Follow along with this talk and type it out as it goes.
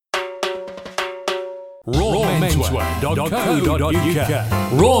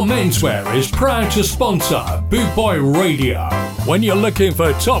rawmenswear.co.uk. Raw Menswear is proud to sponsor Boot Boy Radio. When you're looking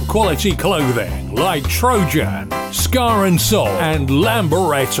for top quality clothing like Trojan, Scar and Soul and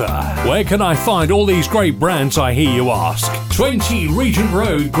Lamberetta, where can I find all these great brands, I hear you ask? 20 Regent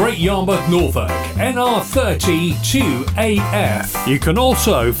Road, Great Yarmouth, Norfolk, NR30 2AF. You can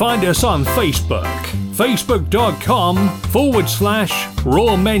also find us on Facebook,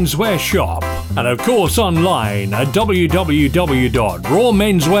 facebook.com/Raw Menswear Shop, and of course online at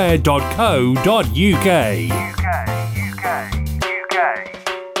www.rawmenswear.co.uk.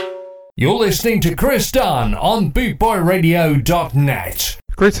 You're listening to Chris Dunn on bootboyradio.net.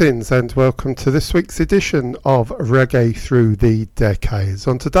 Greetings and welcome to this week's edition of Reggae Through the Decades.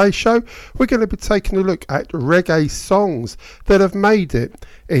 On today's show, we're going to be taking a look at reggae songs that have made it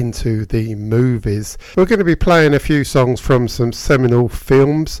into the movies. We're going to be playing a few songs from some seminal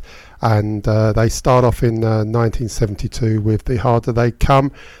films, and they start off in 1972 with The Harder They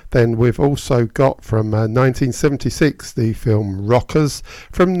Come. Then we've also got from 1976 the film Rockers.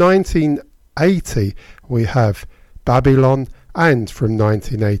 From 1980 we have Babylon, and from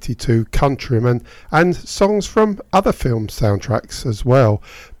 1982 Countryman, and songs from other film soundtracks as well.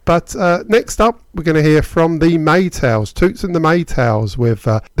 But next up we're going to hear from the Maytals, Toots and the Maytals, with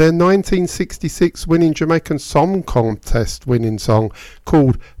their 1966 winning Jamaican Song Contest winning song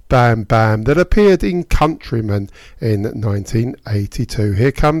called Bam Bam that appeared in Countryman in 1982.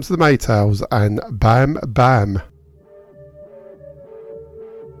 Here comes the Maytals and Bam Bam.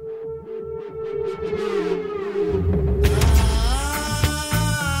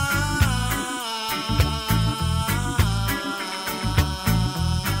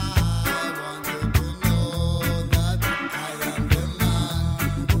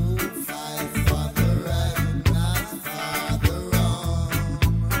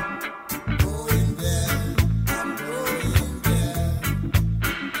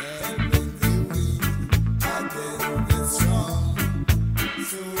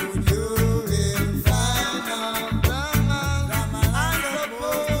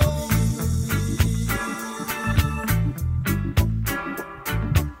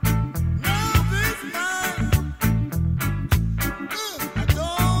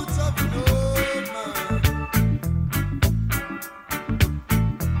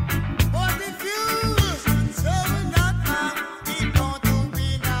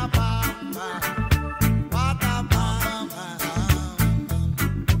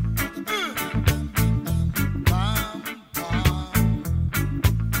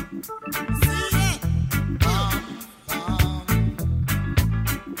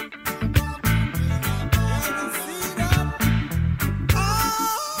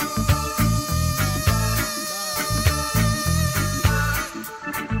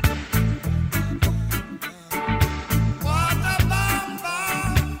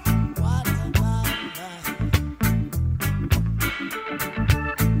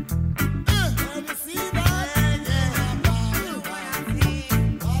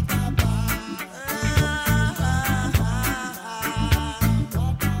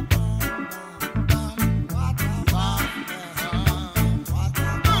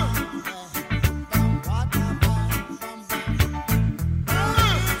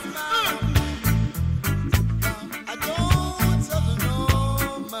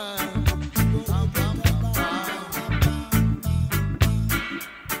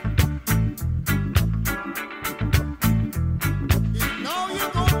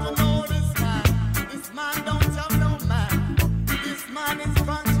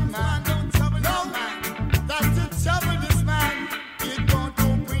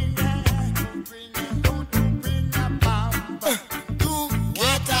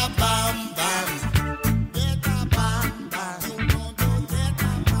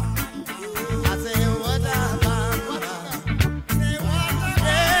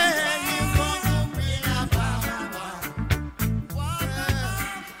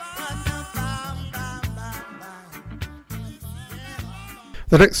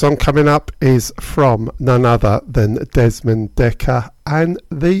 The next song coming up is from none other than Desmond Dekker and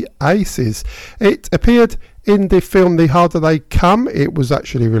the Aces. It appeared in the film The Harder They Come. It was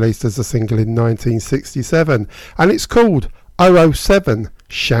actually released as a single in 1967, and it's called 007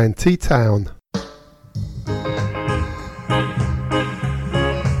 Shanty Town.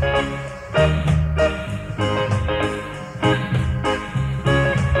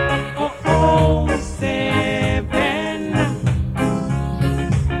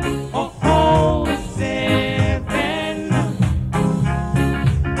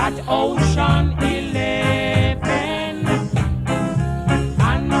 Ocean 11,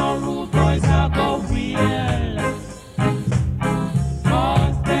 and no rude boys are go we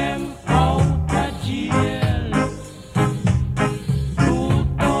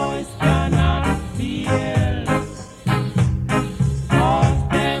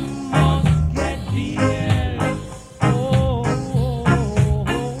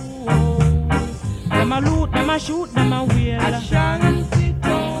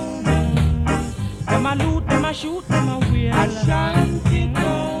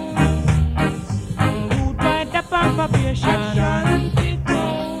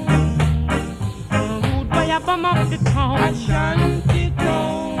town. Shanty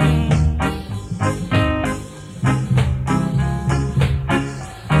town.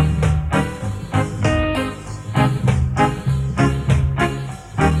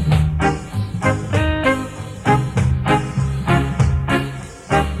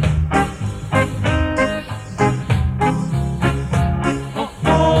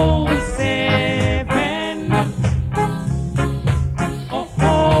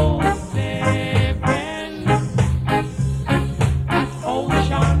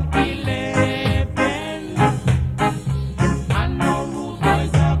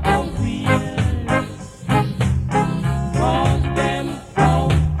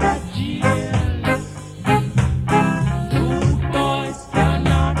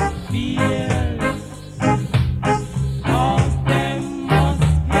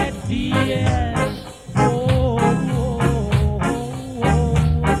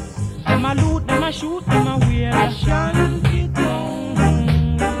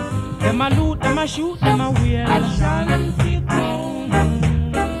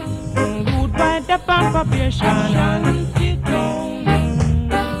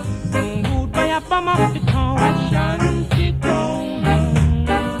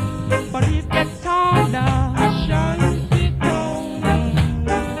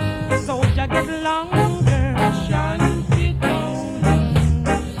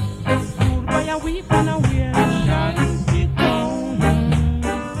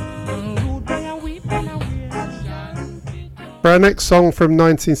 For our next song from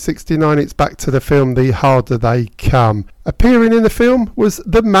 1969, it's back to the film The Harder They Come. Appearing in the film was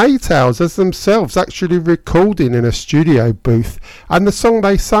the Maytals as themselves, actually recording in a studio booth, and the song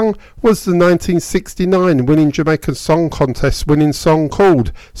they sung was the 1969 winning Jamaican Song Contest winning song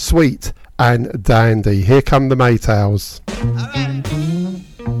called Sweet and Dandy. Here come the Maytals.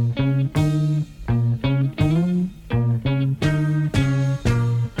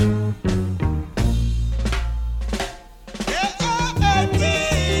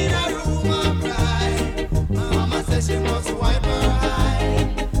 She must wipe her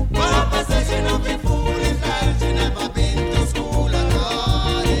eye. Papa says she not be foolish like she never been to school at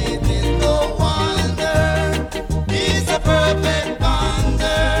all. It is no wonder he's a perfect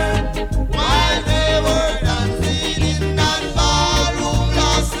bonder. While they were dancing in that ballroom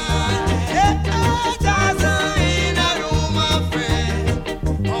last night, dancing in a room of friends.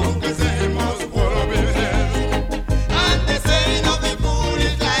 Uncle say he must pull up his head, and they say he not be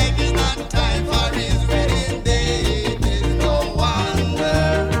foolish like it's not time for his wedding day.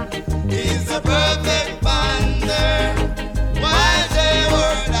 Perfect bonder. While they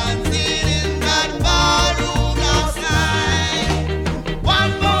were dancing in that ballroom last night,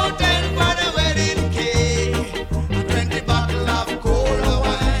 1 mountain for the wedding cake, 20 bottles of cola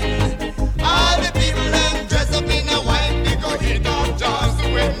wine. All the people them dress up in a white because he don't just the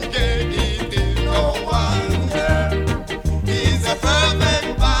wedding cake. It is no wonder he's a perfect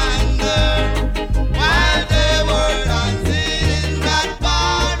bonder. While they were dancing in that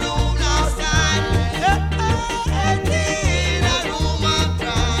ballroom last night.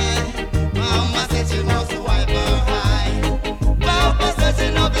 Mama said she must wipe her eye. Papa said she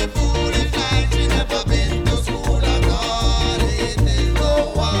not be foolish like she never been to school at all. It is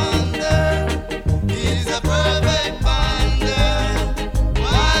no wonder he's a perfect bonder.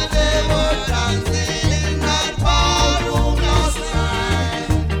 While they were dancing in that ballroom last night,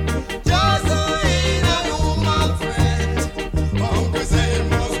 just in a room of friends. Uncle say he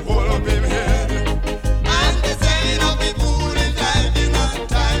must pull up his head, and they say he not be foolish like it's not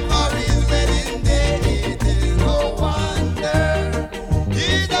time for his wedding day. It is no wonder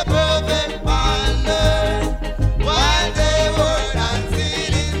he's a perfect bonder. While they were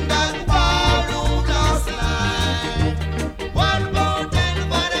dancing in that ballroom last night, 1 mountain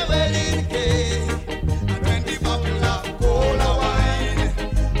for the wedding cake, and 20 bottles of cola wine.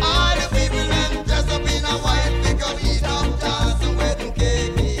 All the people them dressed up in a white because he don't dance the wedding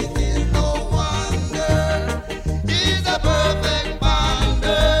cake. It is no wonder he's a perfect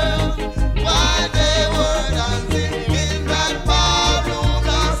bonder. While they were dancing in that ballroom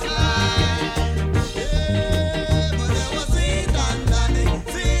last night, yeah, but they were sweet and dandy,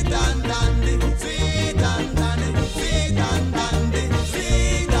 sweet and dandy, sweet and dandy, sweet and dandy, sweet and dandy,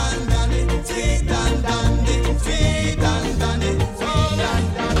 sweet and dandy, sweet and dandy, sweet and dandy.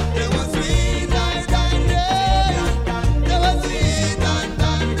 They were sweet and dandy, they were sweet and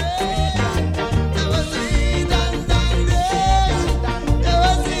dandy, they were sweet and dandy, they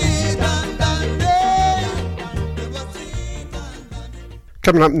were sweet and dandy, they were sweet and dandy.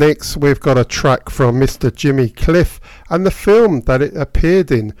 Coming up next, we've got a track from Mr. Jimmy Cliff, and the film that it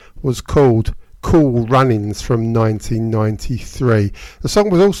appeared in was called Cool Runnings from 1993. The song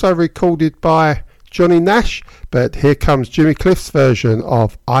was also recorded by Johnny Nash, but here comes Jimmy Cliff's version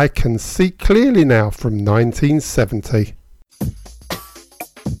of I Can See Clearly Now from 1970.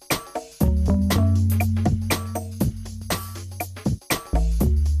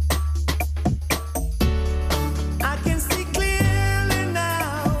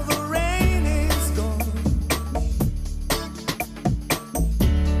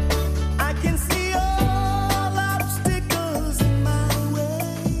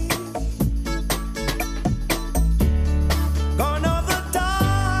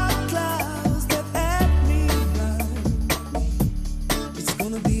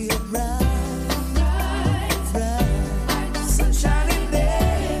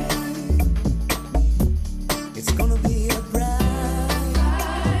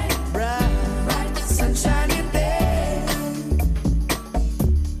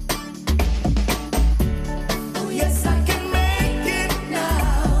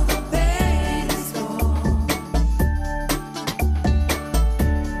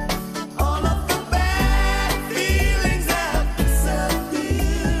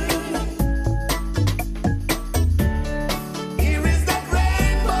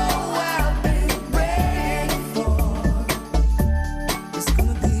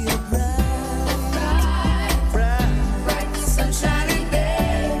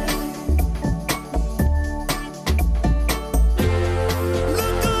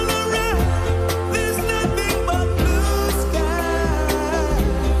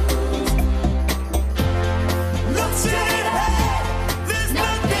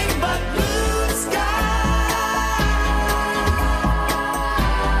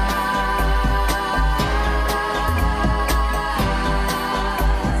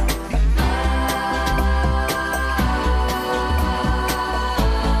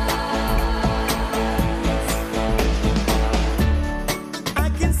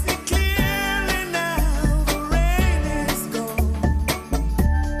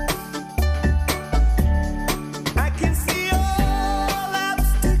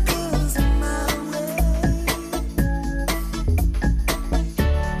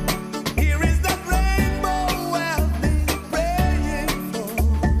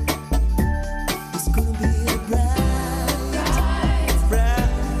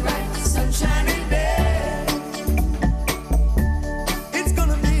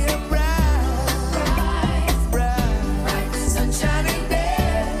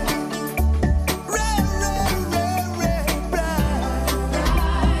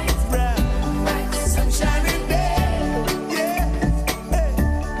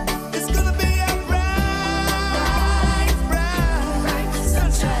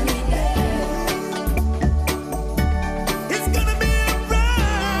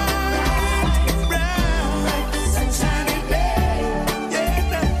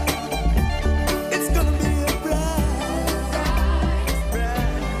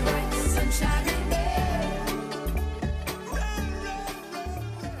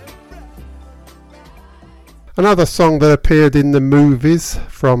 Another song that appeared in the movies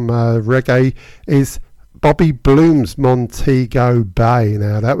from Reggae is Bobby Bloom's Montego Bay.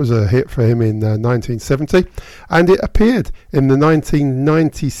 Now that was a hit for him in 1970, and it appeared in the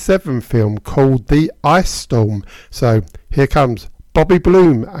 1997 film called The Ice Storm. So here comes Bobby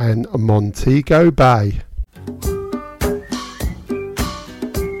Bloom and Montego Bay.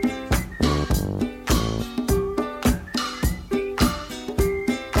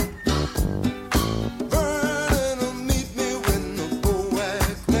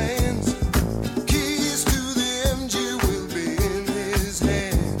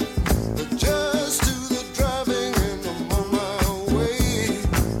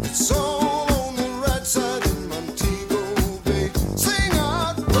 Sing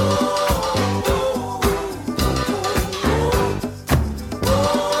out, oh, oh, oh.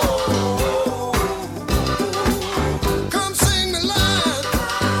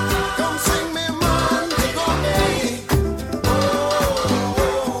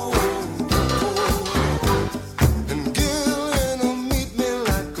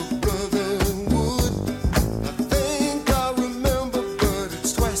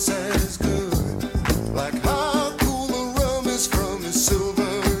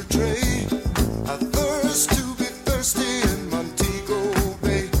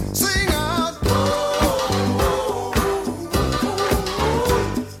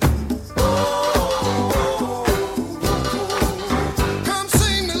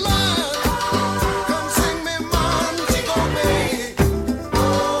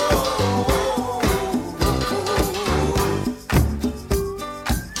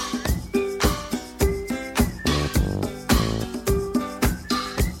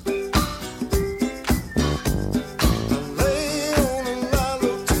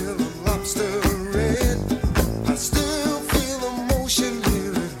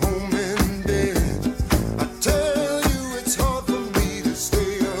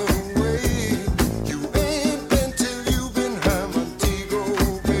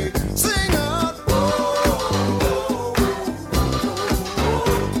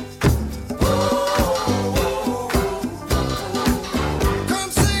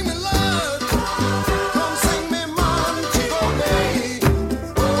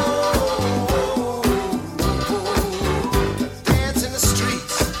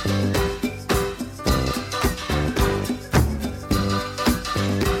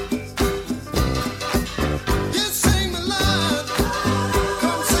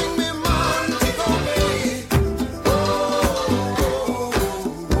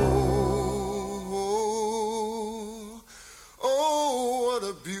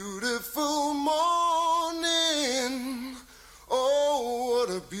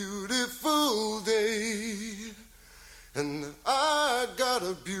 beautiful day, and I got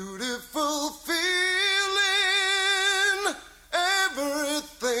a beautiful feeling.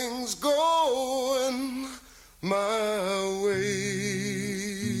 Everything's going my way.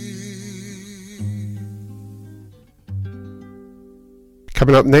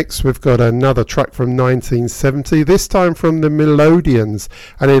 Coming up next, we've got another track from 1970, this time from the Melodians,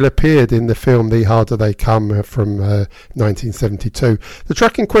 and it appeared in the film The Harder They Come from 1972. The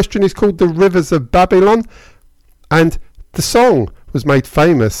track in question is called The Rivers of Babylon, and the song was made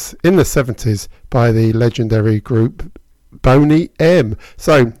famous in the 70s by the legendary group Boney M.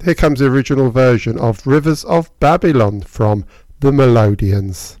 So here comes the original version of Rivers of Babylon from the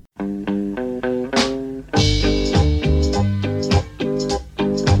Melodians.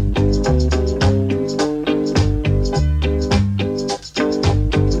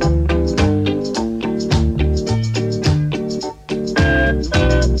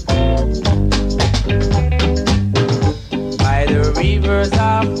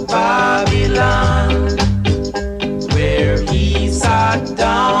 Babylon, where he sat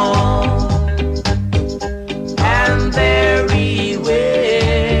down, and there he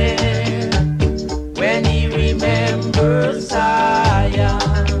went when he remembered Zion.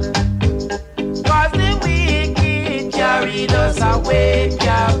 'Cause the wicked carried us away,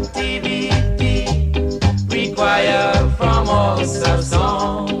 captivity required from us a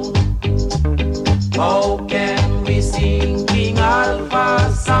song. How can we sing King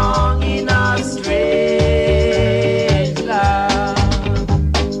Alpha's song in a strange land?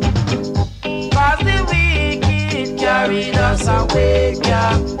 'Cause the wicked carried us away,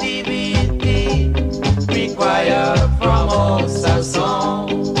 captivity required from us a song.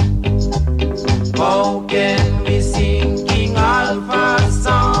 How can we sing King Alpha's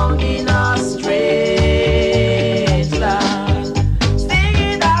song in a strange land? Sing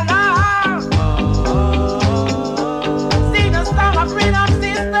it aloud. Sing the song of freedom,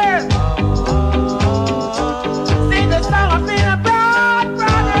 sisters. Sing the song of freedom, brothers.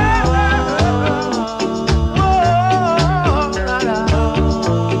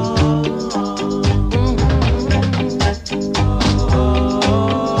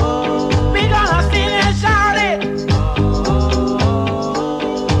 We gonna sing and shout it.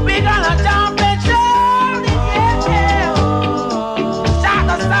 We gonna jump and shout it, yeah. Shout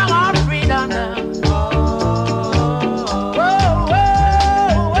the song of freedom now. Whoa,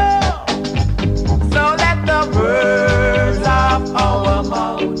 whoa, whoa. So let the words of our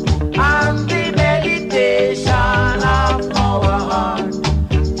mouth and the meditation of our heart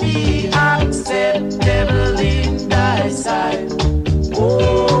be acceptable in thy sight,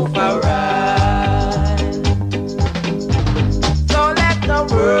 oh, for right. So let the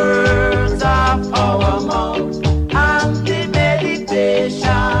words of our mouth and the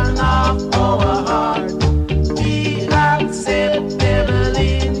meditation of our heart be acceptable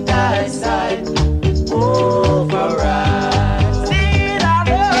in thy sight, oh, for right. Sing it out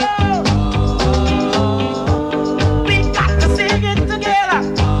loud. We got to sing it together.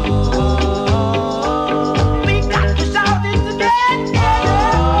 We got to shout it together.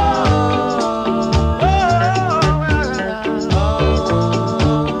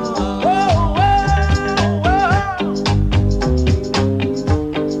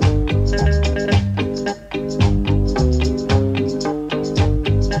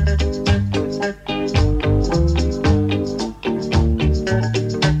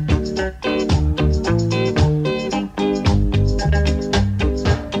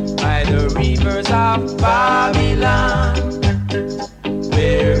 By the rivers of Babylon,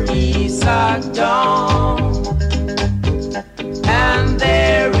 where he sat down, and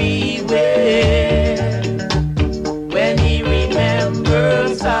there he went when he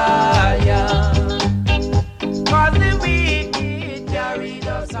remembered Zion. 'Cause the wicked carried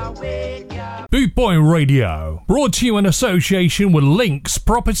us away. Bootboy Radio, brought to you in association with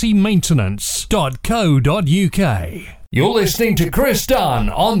linkspropertymaintenance.co.uk. You're listening to Chris Dunn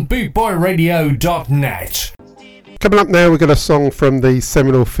on bootboyradio.net. Coming up now, we've got a song from the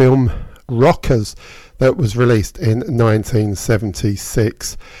seminal film Rockers that was released in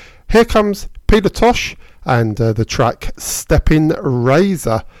 1976. Here comes Peter Tosh and the track Steppin'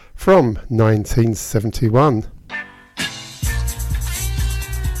 Razor from 1971.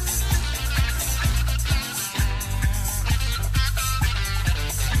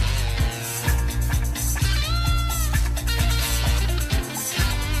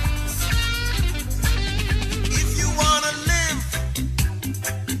 If you wanna live,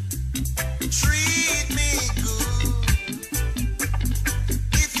 treat me good.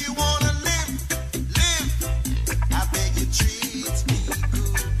 If you wanna live, I beg you treat me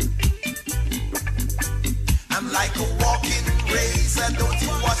good. like a walking razor. Don't you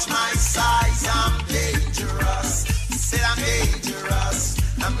watch my size? I'm dangerous. Said I'm dangerous.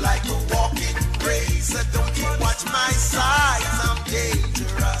 I'm like a walking razor. Don't you watch my size? I'm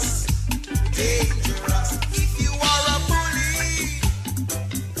dangerous. Dangerous. If you are a bully,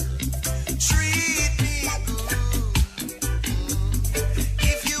 treat me good.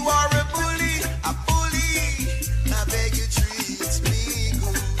 If you are a bully, I beg you treat me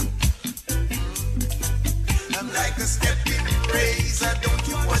good. I'm like a stepping razor. Don't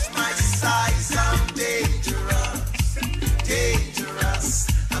you watch my size? I'm dangerous. Dangerous.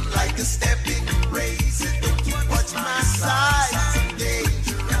 I'm like a stepping razor. Don't you watch my size? I'm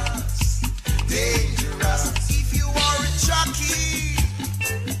dangerous. Dangerous. If you are a jockey,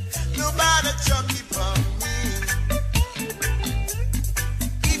 nobody jockey for me.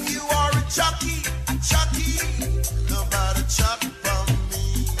 If you are a jockey, nobody jockey for me.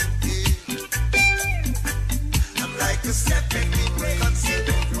 Yeah. I'm like a stepping razor.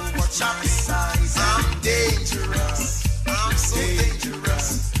 Don't you watch my size? I'm dangerous. I'm so dangerous.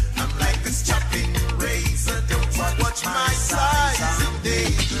 I'm like a chopping razor. Don't you watch my size? I'm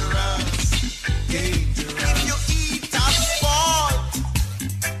dangerous. Dangerous. If you eat asphalt,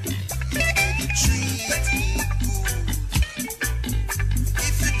 you treat me good.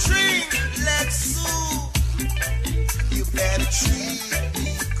 If you drink lead soup, you better treat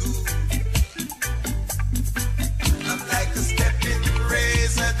me good. I'm like a stepping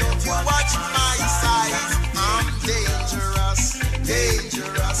razor. Don't you watch my size? I'm dangerous.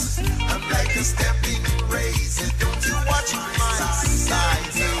 Dangerous. I'm like a stepping razor. Don't you watch my size? I'm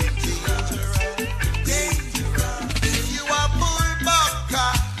dangerous. Dangerous. If you are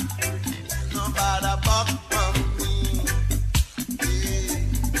bullbucker, nobody buck from me. Yeah.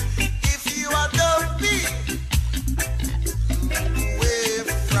 If you are dopey, away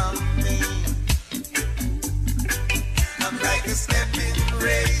from me. I'm like a stepping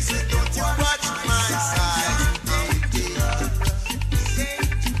razor. Don't you watch my size?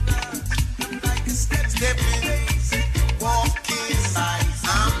 Stepping, walking,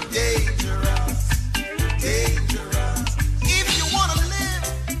 I'm dangerous, dangerous. If you wanna live,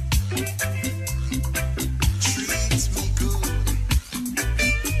 treat me good.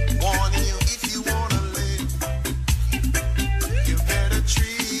 Warning you, if you wanna live, you better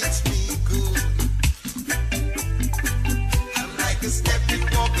treat me good. I'm like a stepping,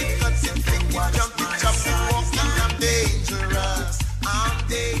 walking, cutting, thinking, jumping, jumping, walking. I'm dangerous, I'm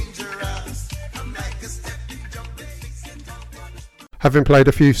dangerous. Having played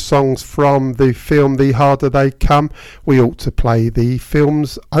a few songs from the film The Harder They Come, we ought to play the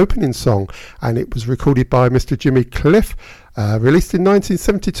film's opening song, and it was recorded by Mr. Jimmy Cliff, released in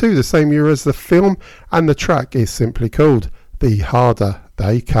 1972, the same year as the film, and the track is simply called The Harder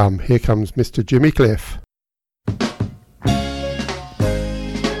They Come. Here comes Mr. Jimmy Cliff.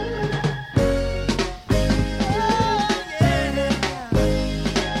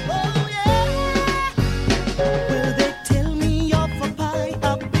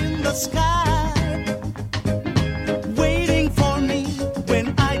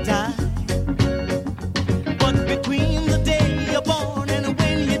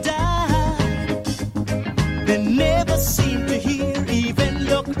 Seem to hear even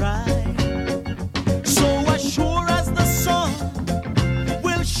your cry.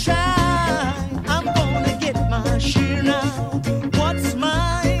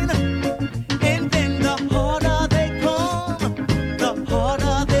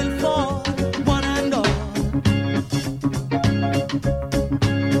 fall.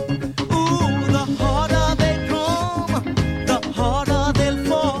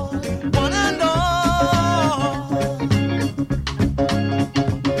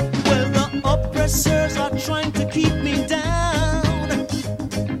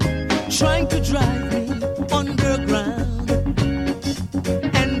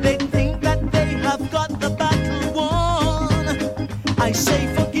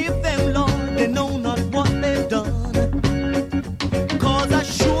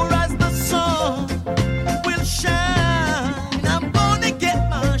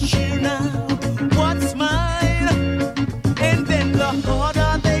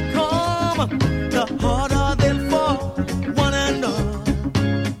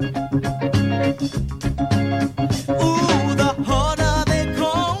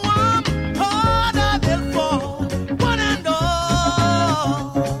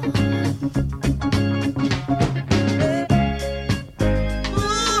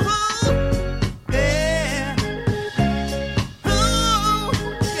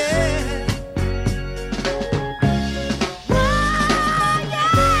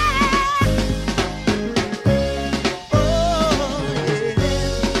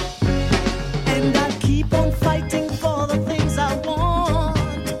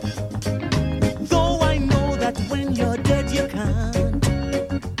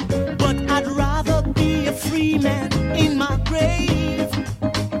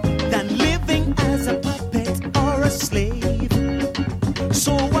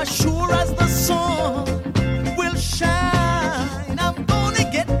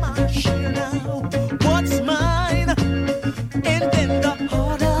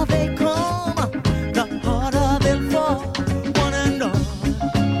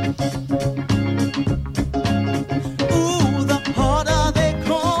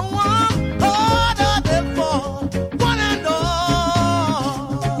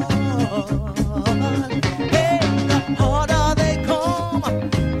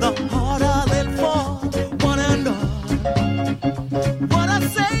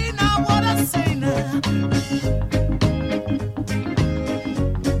 say now, what I say now.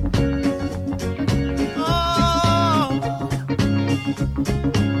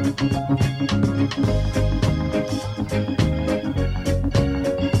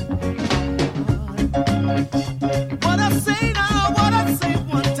 What I say now, what I say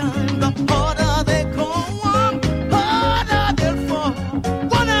one time, the harder they come, harder they'll fall,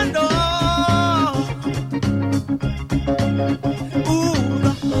 one and all. Ooh,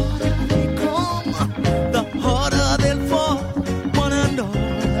 the harder they come, the harder they'll fall, one and all.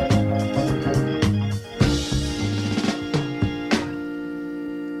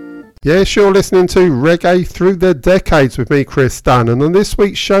 Yes, you're listening to Reggae Through the Decades with me, Chris Dunn, and on this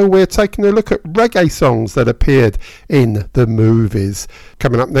week's show we're taking a look at reggae songs that appeared in the movies.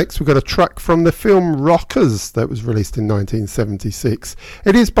 Coming up next we've got a track from the film Rockers that was released in 1976.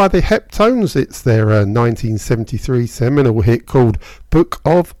 It is by the Heptones. It's their 1973 seminal hit called Book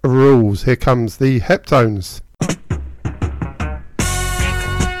of Rules. Here comes the Heptones.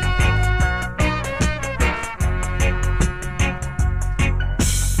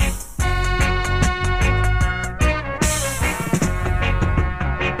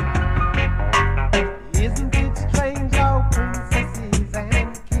 Isn't it strange how princesses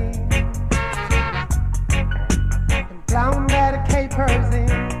and kings and clown that capers in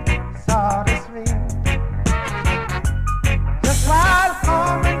sawdust ring? Just while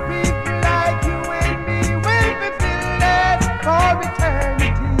common people like you and me will be village for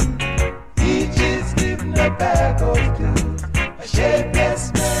eternity. Each is given a bag of dues, a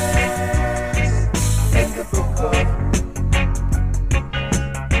shapeless mess in the book of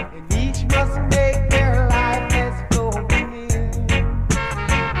and each must make their life as flowing in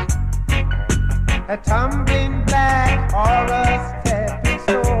a tumbling black or a stepping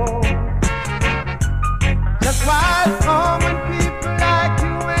stone. Just while common people like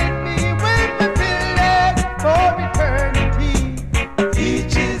you and me will be village for eternity.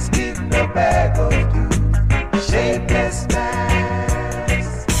 Each is given a bag of dues, a shapeless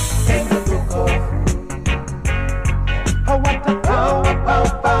mass in the book of oh, what the pow, pow,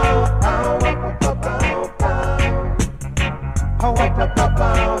 pow, pow, pow, pow, pow. Oh, what the pow,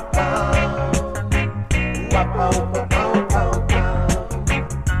 pow, pow. Pow, pow, pow, pow, pow.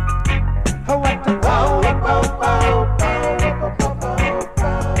 Oh, what the pow, pow, pow, pow, pow, pow,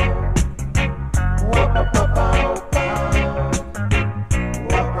 pow. What the pow, pow, pow.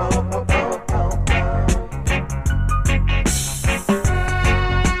 What pow, pow, pow, pow, pow.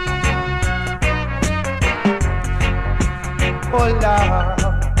 Oh, Lord.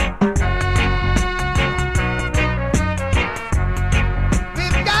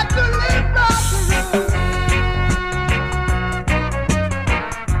 We've got to live by the rules.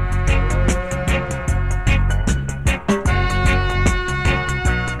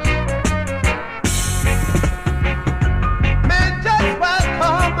 Man, just while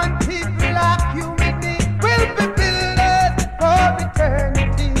common people like you and me will be builders for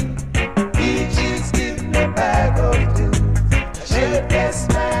eternity. Each is given a bag of dues, a shapeless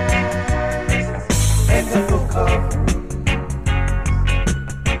mass in the book of rules.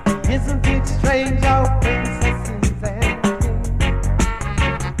 Isn't it strange how princesses and kings,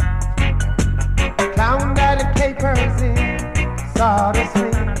 a clown that capers in sawdust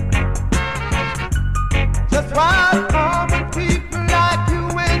ring? Just while common people like you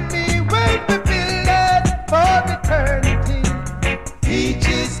and me will be builders for eternity. Each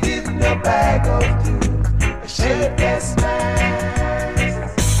is given a bag of dues, a shapeless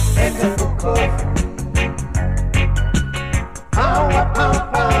mass in the book of pow, pow, pow,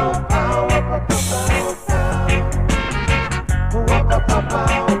 pow, pow, pow, pow. Pow, pow, pow,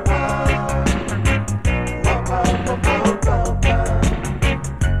 pow, pow. Pow, pow, pow, pow, pow, pow.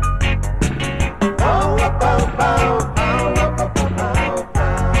 Pow, pow, pow, pow, pow, pow, pow, pow.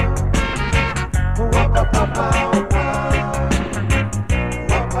 Pow, pow,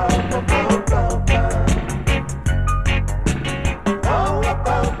 pow, pow, pow. Pow, pow, pow, pow, pow, pow. Pow,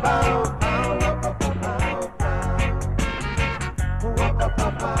 pow, pow, pow,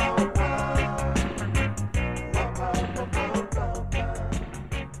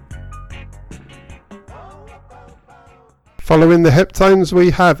 pow, pow, pow, Following the Heptones,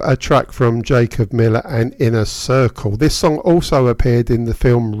 we have a track from Jacob Miller and Inner Circle. This song also appeared in the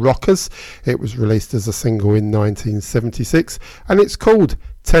film Rockers. It was released as a single in 1976 and it's called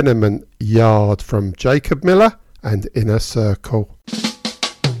Tenement Yard from Jacob Miller and Inner Circle.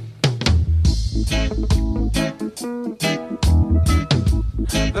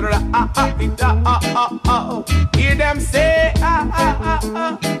 Hear them say,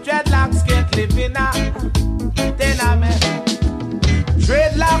 dreadlocks can't live in a tenement.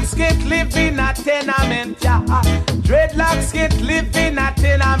 Dreadlocks can't live in a tenement, yeah. Dreadlocks can't live in a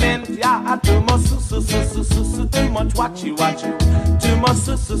tenement, yeah. Too much too much watchy. Too much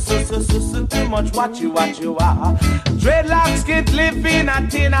too much watchy. Dreadlocks can't live in a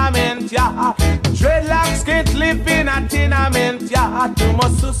tenement, yeah. Dreadlocks can't live in a tenement, yeah. Too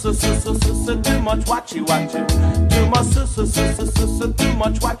much too much watchy. Too much too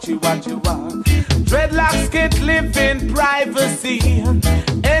much watchy. Dreadlocks can't live in privacy.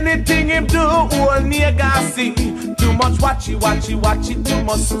 Anything him do, all nigga see. Too much watchy. Too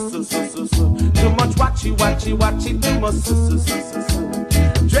much too much watchy. Too much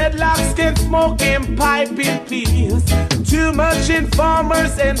Dreadlocks can't smoke in pipe in peace. Too much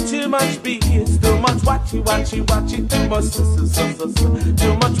informers and too much bees. Too much watchy. Too much too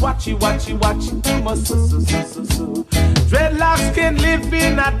much watchy. Too much Dreadlocks can't live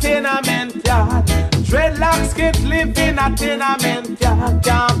in a tenement yard. Dreadlocks can't live in a tenement yard.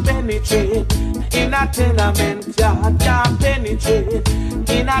 Can't penetrate in a tenement yard. Can't penetrate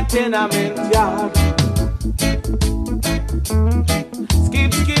in a tenement yard.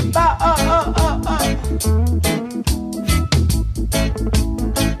 Skip,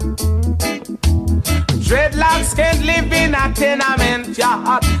 Dreadlocks can't live in a tenement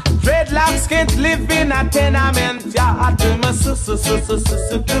yard. Dreadlocks can't live in a tenement yard. Too much too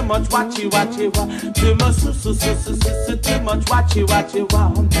much watchy. Too much too much watchy.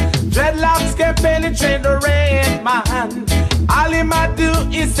 Dreadlocks can penetrate the rain, man. All him a do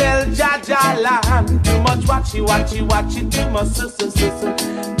is sell Jaja land. Too much watchy. Too much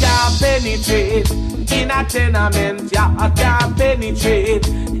can't penetrate in a tenement yard. Can't penetrate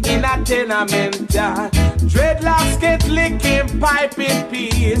in a tenement yard. Dreadlocks get licking pipe in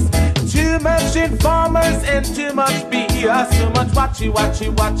peace. Too much informers and too much BS. Too much watchy. Too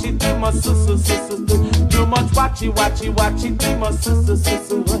much too much watchy. Too much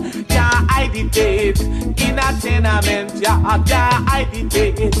can't agitate in a tenement yard. Can't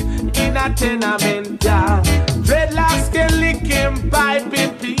agitate in a tenement yard. Dreadlocks get licking pipe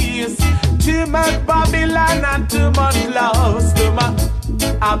in peace. Too much Babylon and too much loss. Too much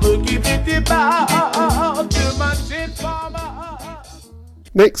I will give it about. Too much informer.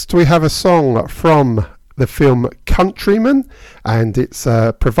 Next we have a song from the film Countryman, and it's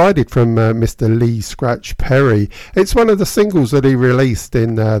provided from Mr. Lee Scratch Perry. It's one of the singles that he released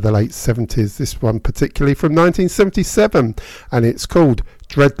in the late 70s, this one particularly from 1977, and it's called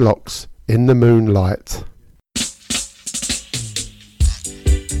Dreadlocks in the Moonlight.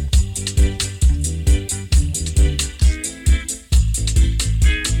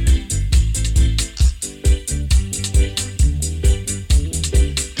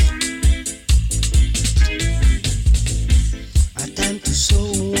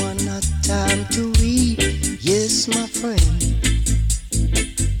 My friend,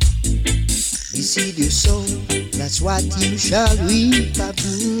 you seed you sow, that's what you shall reap.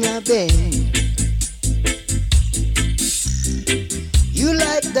 Bring a bend. You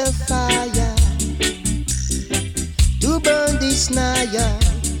light the fire to burn this naya,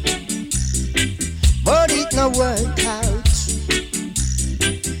 but it no work out.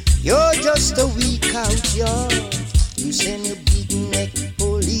 You're just a week out, you send your big neck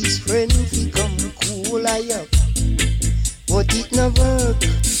police friend to come cool I up. But it no work.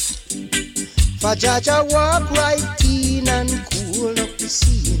 For Jaja walk right in and cool up the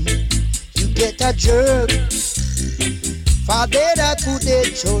scene. You get a jerk. For they that put their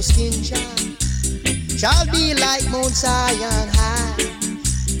trust in Jah shall be like Mount Zion high,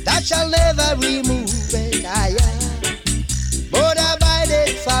 that shall never remove it. But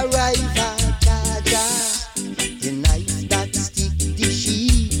abided forever, Jaja. The knife that stick the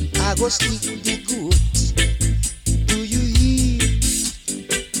sheep, I go stick the goat.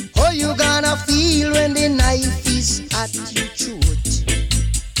 You gonna feel when the knife is at your throat.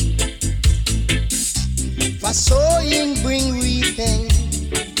 For sowing bring reaping,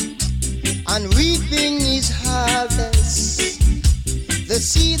 and reaping is harvest. The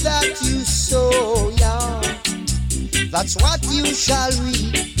seed that you sow, that's what you shall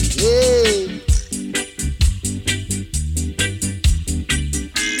reap. Yeah.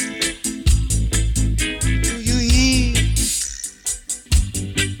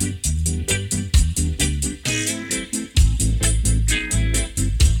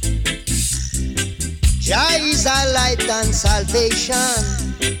 Jah is our light and salvation.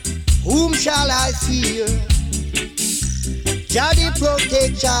 Whom shall I fear? Jah the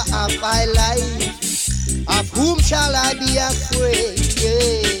protector of my life. Of whom shall I be afraid?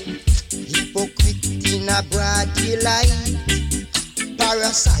 Yeah. Hypocrite in a broad daylight,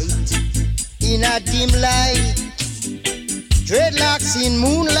 parasite in a dim light. dreadlocks in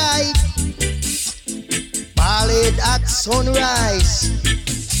moonlight, ballad at sunrise.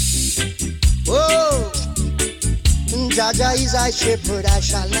 Oh, Jaja is thy shepherd, I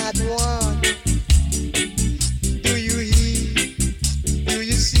shall not want. Do you hear? Do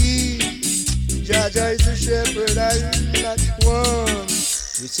you see? Jaja is the shepherd, I will not want.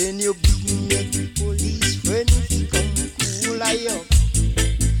 You send your big neck police friend, he come cool I up,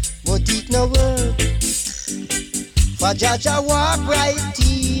 but it no work. For Jaja walk right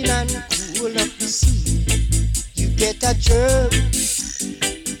in and cool up the sea. You get a jerk.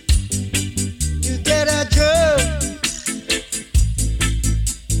 You get a jerk.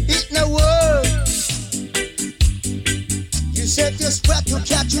 It no work. You set your spot to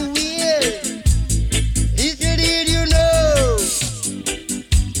catch a wheel. If you did, you know.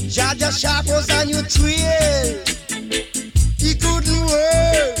 Jaja sharp was on your trail. He couldn't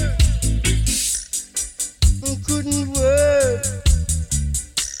work. Couldn't work.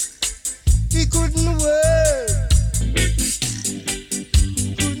 He couldn't work.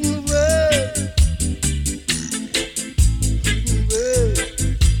 Couldn't work. Couldn't work.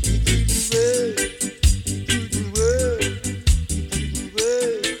 He couldn't work. He couldn't work. He couldn't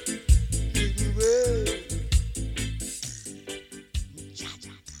work. Couldn't work.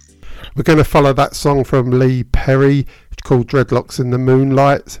 We're going to follow that song from Lee Perry called Dreadlocks in the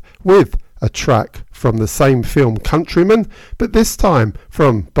Moonlight with a track from the same film Countryman, but this time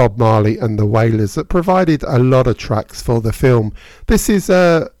from Bob Marley and the Wailers that provided a lot of tracks for the film. This is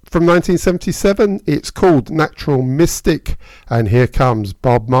from 1977. It's called Natural Mystic, and here comes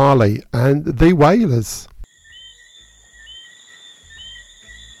Bob Marley and the Wailers.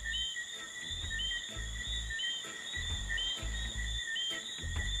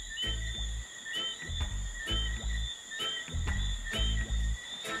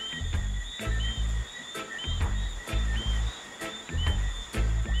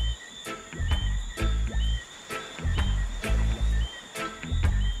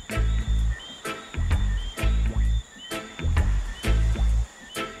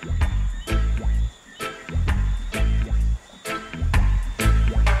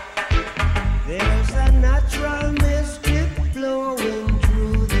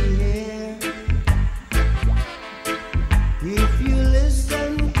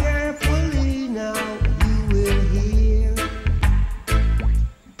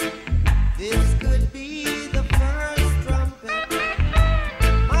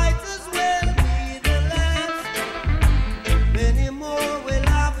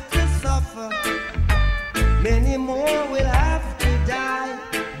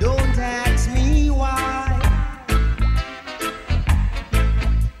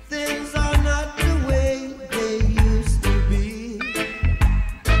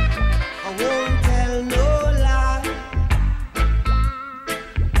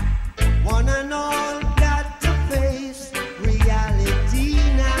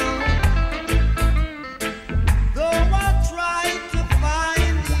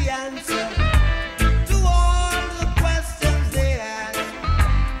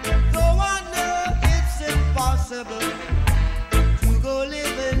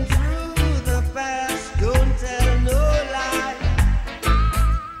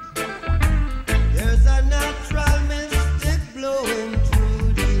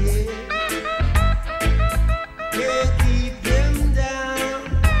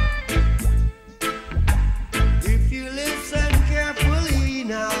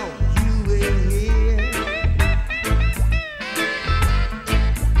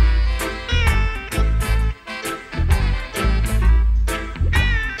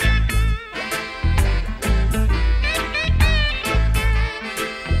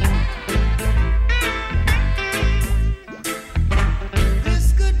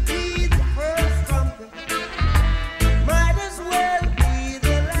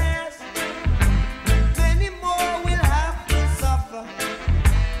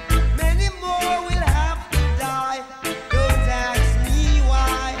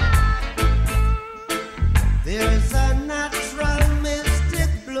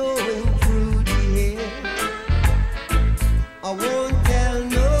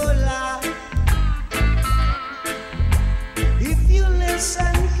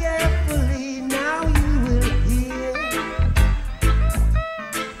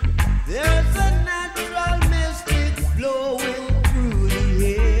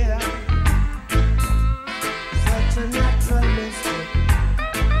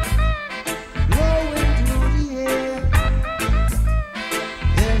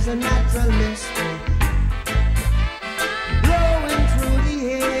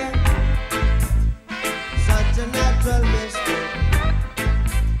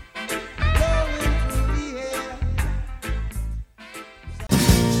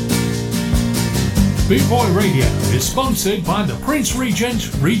 Boot Boy Radio is sponsored by the Prince Regent,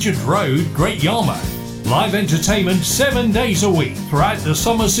 Regent Road, Great Yarmouth. Live entertainment 7 days a week throughout the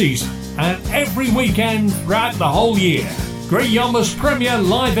summer season and every weekend throughout the whole year. Great Yarmouth's premier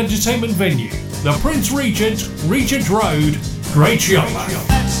live entertainment venue, the Prince Regent, Regent Road, Great Yarmouth.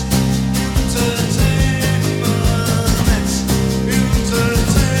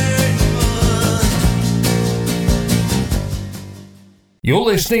 You're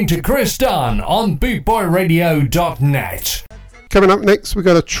listening to Chris Dunn on bootboyradio.net. Coming up next, we've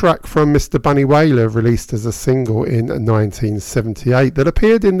got a track from Mr. Bunny Wailer, released as a single in 1978 that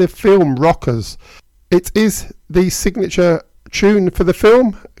appeared in the film Rockers. It is the signature tune for the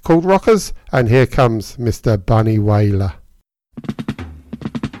film called Rockers, and here comes Mr. Bunny Wailer.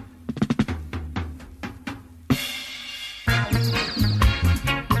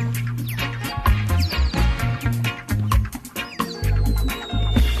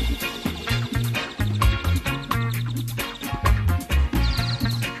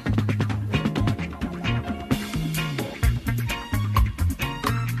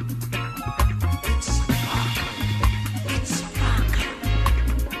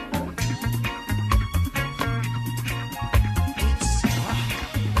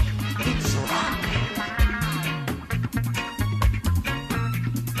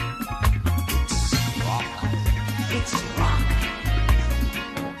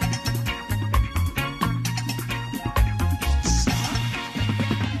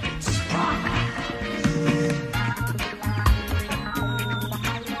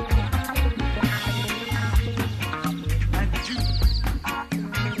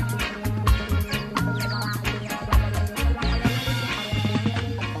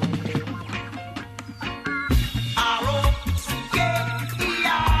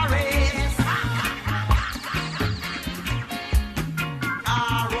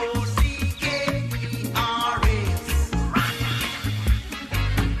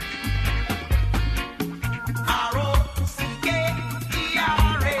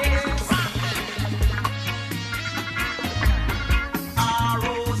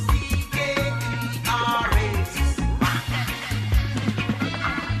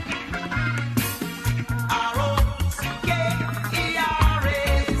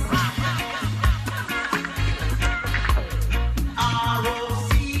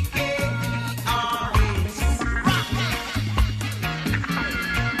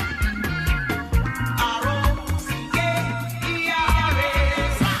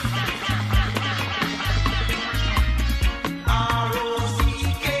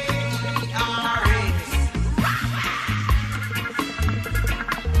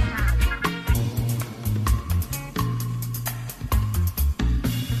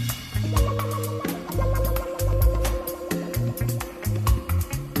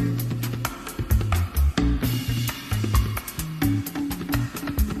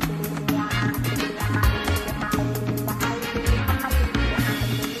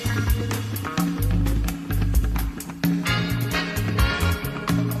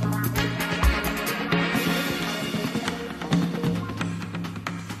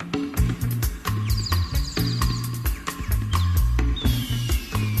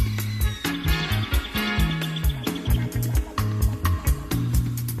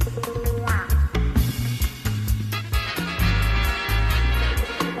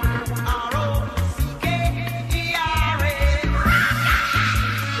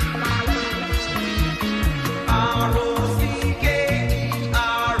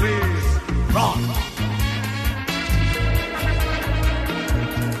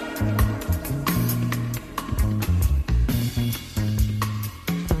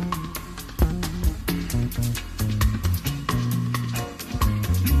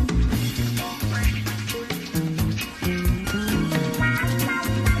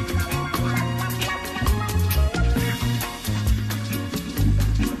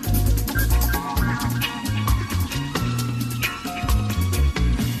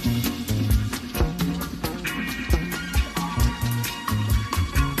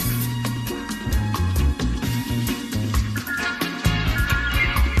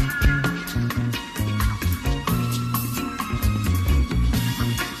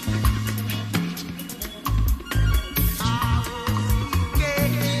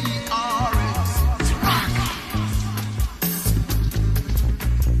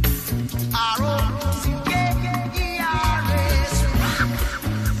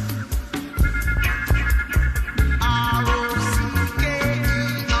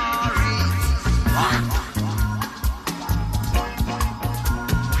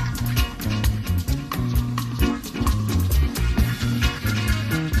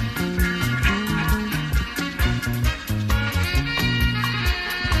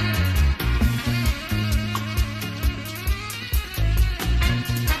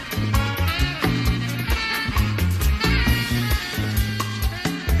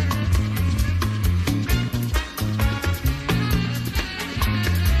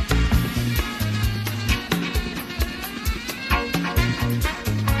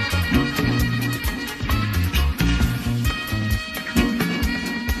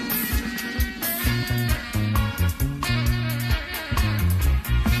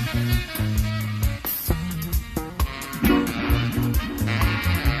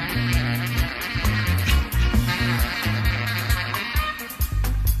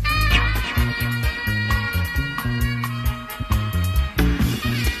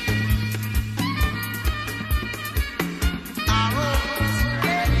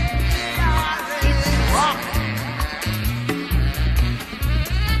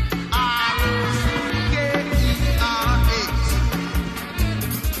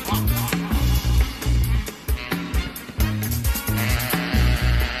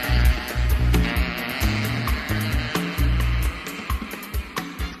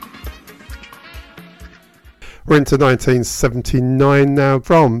 We're into 1979 now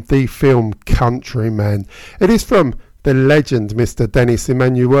from the film Countryman. It is from the legend Mr. Dennis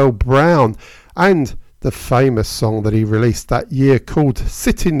Emmanuel Brown and the famous song that he released that year called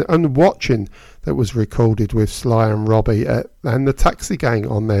Sitting and Watching, that was recorded with Sly and Robbie and the Taxi Gang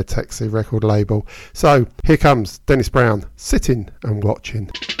on their Taxi record label. So here comes Dennis Brown, Sitting and Watching.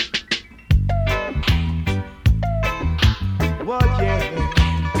 Well, yeah.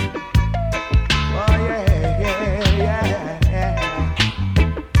 Oh, yeah, yeah, yeah.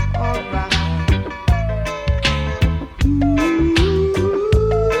 All right.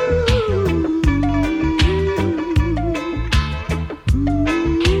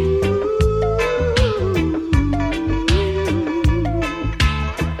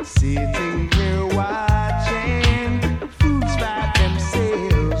 Sitting here watching fools by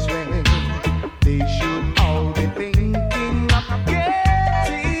themselves when they should all be thinking of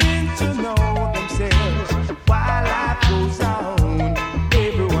getting to know themselves. While life goes on,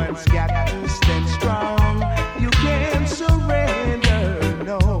 everyone's got to stand strong. You can't surrender,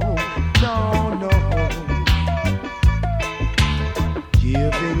 no, no, no.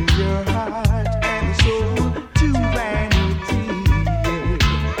 Giving your heart and soul to vanity, yeah,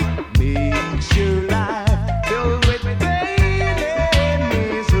 makes your life filled with pain and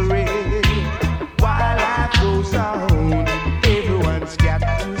misery. While life goes on, everyone's got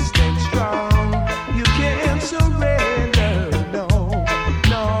to stand strong. You can't surrender, no,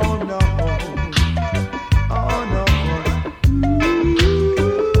 no, no. Oh no.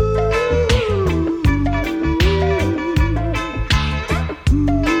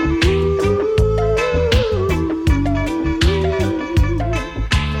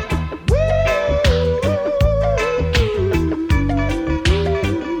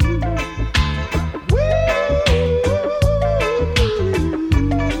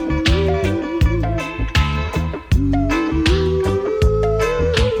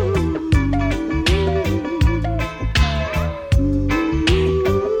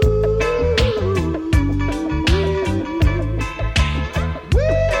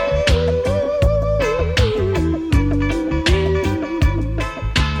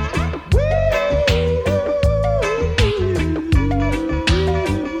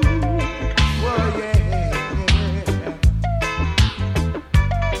 Well, yeah.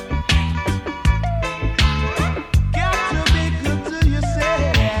 Got to be good to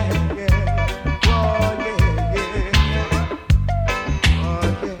yourself, yeah. Oh, yeah, yeah. Oh,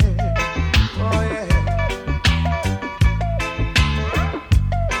 yeah. Oh, yeah.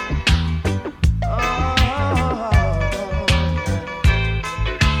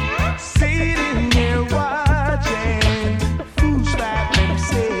 Oh, sitting here watching fools by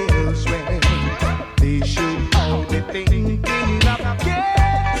themselves when they should all be thinking of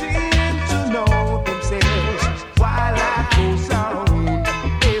getting to know themselves. While life goes on,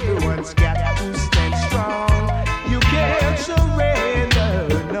 everyone's got to stand strong. You can't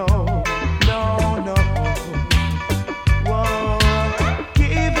surrender, no, no, no. Whoa,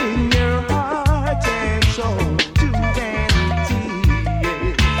 giving your heart and soul to vanity,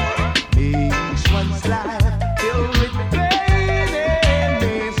 yeah, makes one's life filled with pain and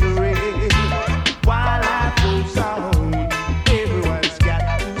misery. While life goes on, everyone's got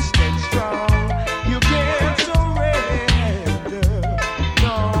to stand strong. You can't surrender,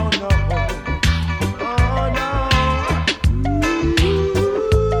 no, no. Oh no.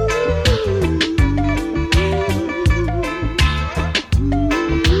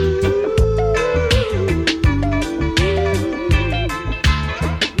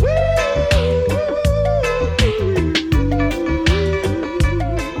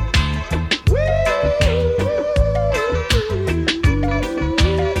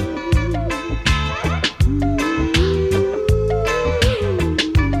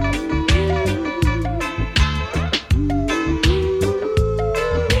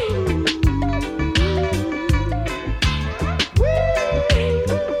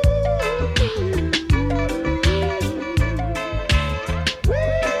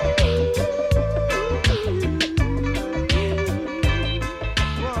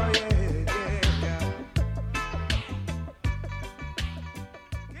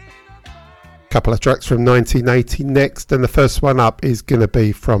 Couple of tracks from 1980 next, and the first one up is going to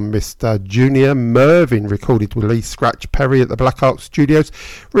be from Mr. Junior Mervyn, recorded with Lee Scratch Perry at the Black Ark Studios,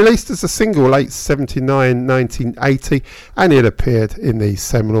 released as a single late 79, 1980, and it appeared in the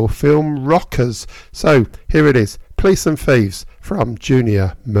seminal film Rockers. So here it is, Police and Thieves from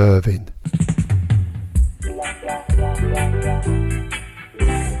Junior Mervyn.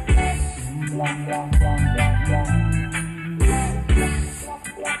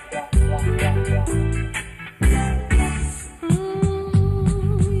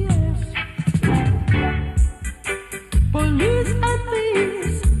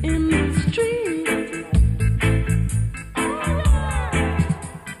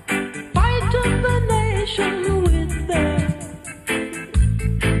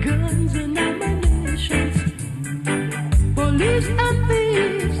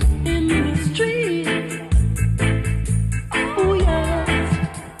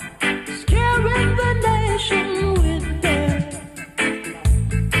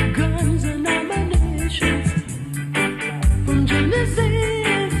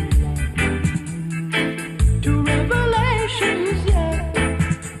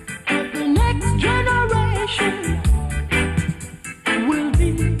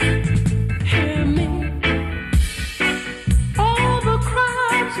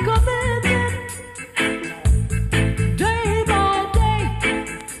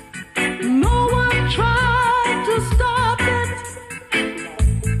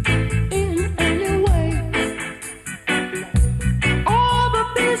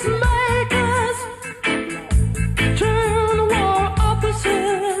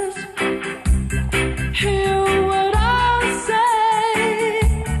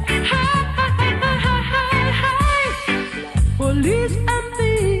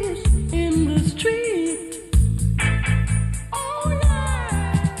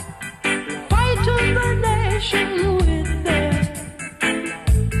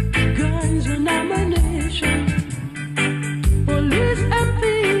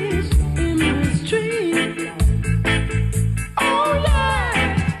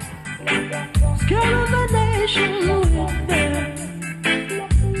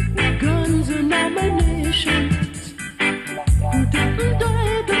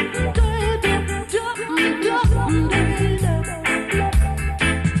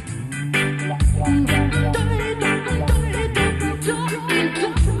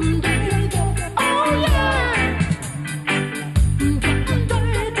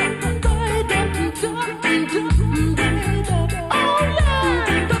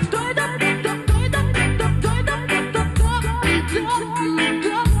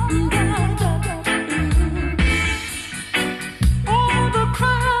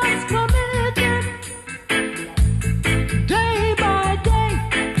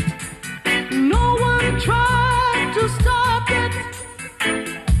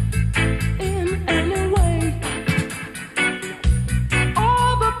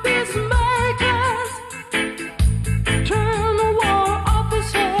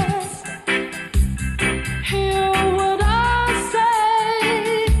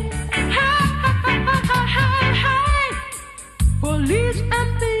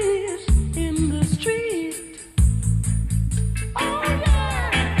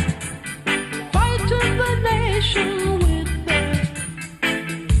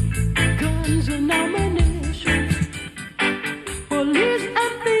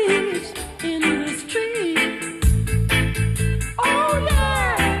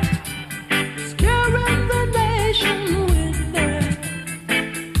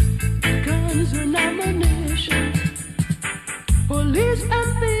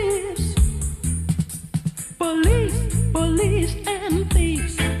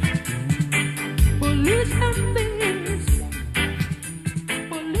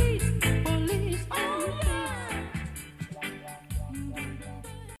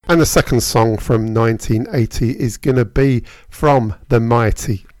 And the second song from 1980 is going to be from the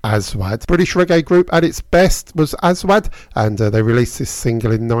mighty Aswad. British reggae group at its best was Aswad, and they released this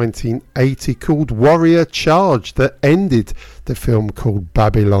single in 1980 called Warrior Charge that ended the film called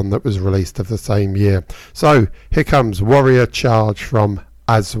Babylon that was released of the same year. So here comes Warrior Charge from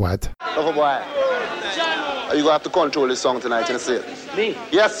Aswad. Lover boy, you gonna have to control this song tonight, you see it? Me?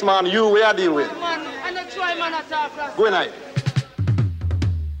 Yes, man, you we are dealing with. Man, and I try man attack. Go night.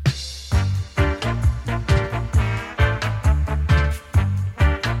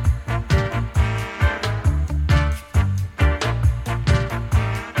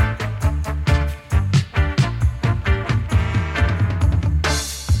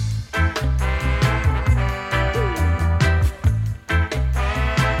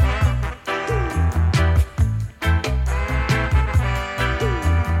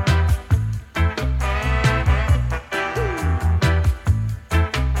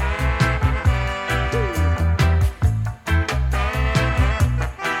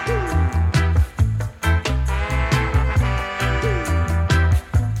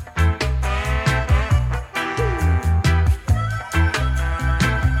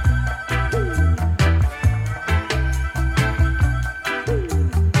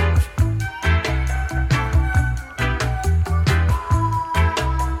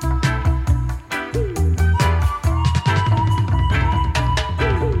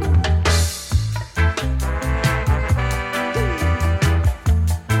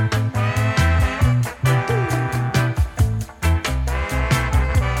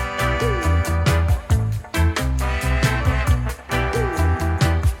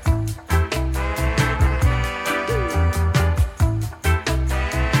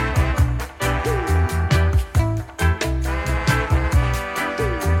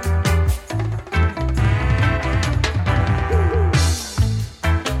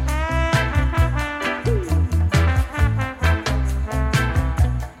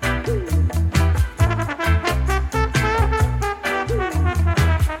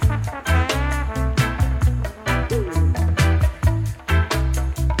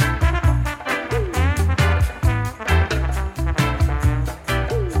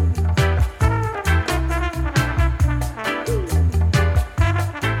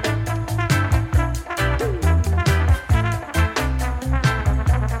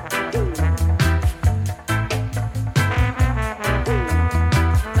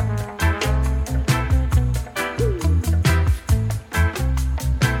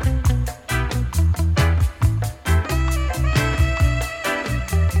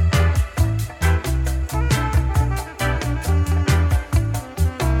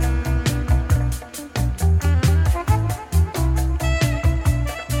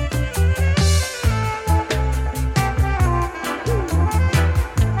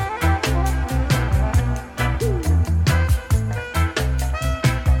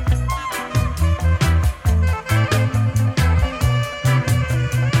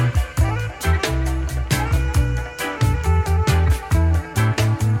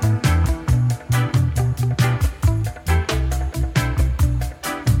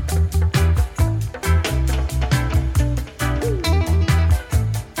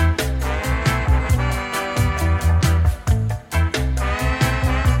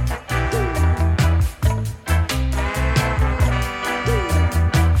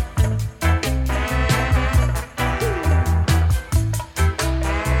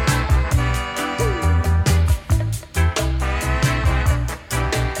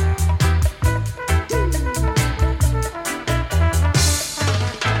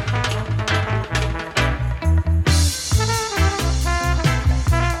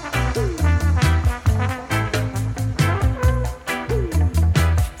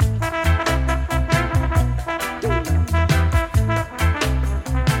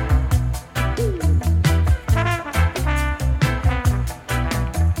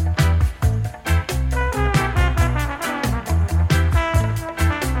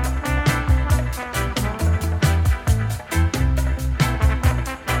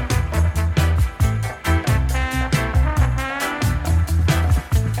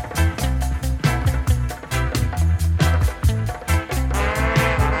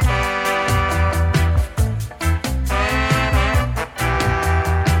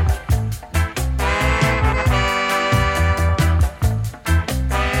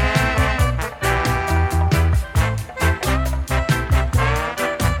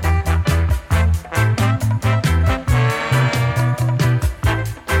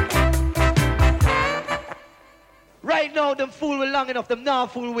 long enough, them now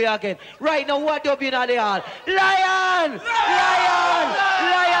fool we again. Right now, what up in the hall? Lion! Lion!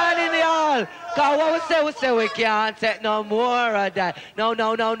 Lion! Cause what we say we can't take no more of that. No,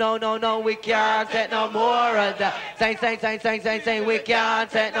 we can't take no more of that. Say, we can't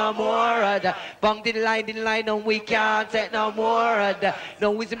take no more of that. Bang did lie, no, we can't take no more of that.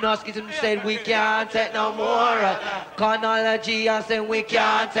 No wisdom, no schism said we can't take no more of that. Chronology, I said we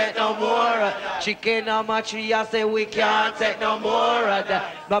can't take no more of that. Chicken on my tree, I said we can't take no more of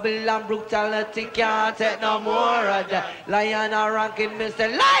that. Babylon brutality can't take no more of that. Lion or ranking, me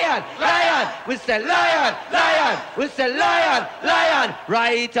say lion. We say lion. We say lion.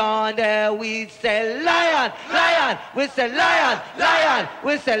 Right on there, we say lion. We say lion.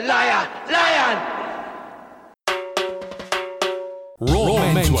 We say lion.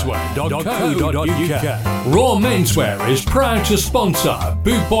 rawmenswear.co.uk. Raw Menswear is proud to sponsor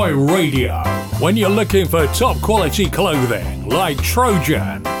Boot Boy Radio. When you're looking for top quality clothing like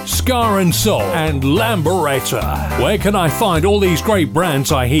Trojan, Scar and Soul and Lamberetta, where can I find all these great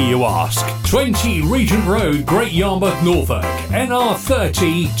brands, I hear you ask? 20 Regent Road, Great Yarmouth, Norfolk,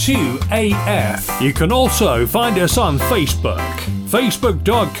 NR30 2AF. You can also find us on Facebook,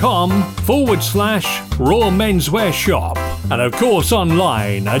 facebook.com/Raw Menswear Shop, and of course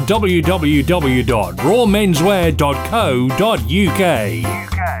online at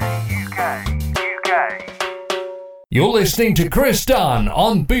www.rawmenswear.co.uk. You're listening to Chris Dunn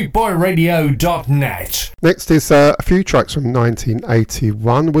on bootboyradio.net. Next is a few tracks from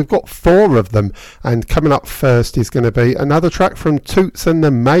 1981. We've got 4 of them, and coming up first is going to be another track from Toots and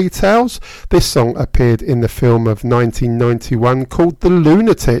the Maytals. This song appeared in the film of 1991 called The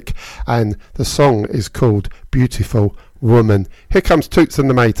Lunatic, and the song is called Beautiful Woman. Here comes Toots and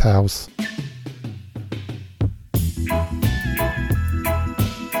the Maytals.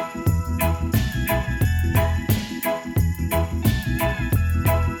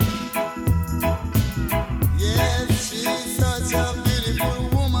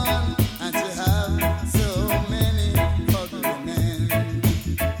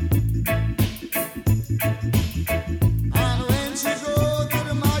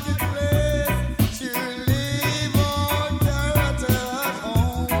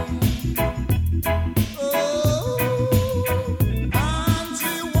 Home.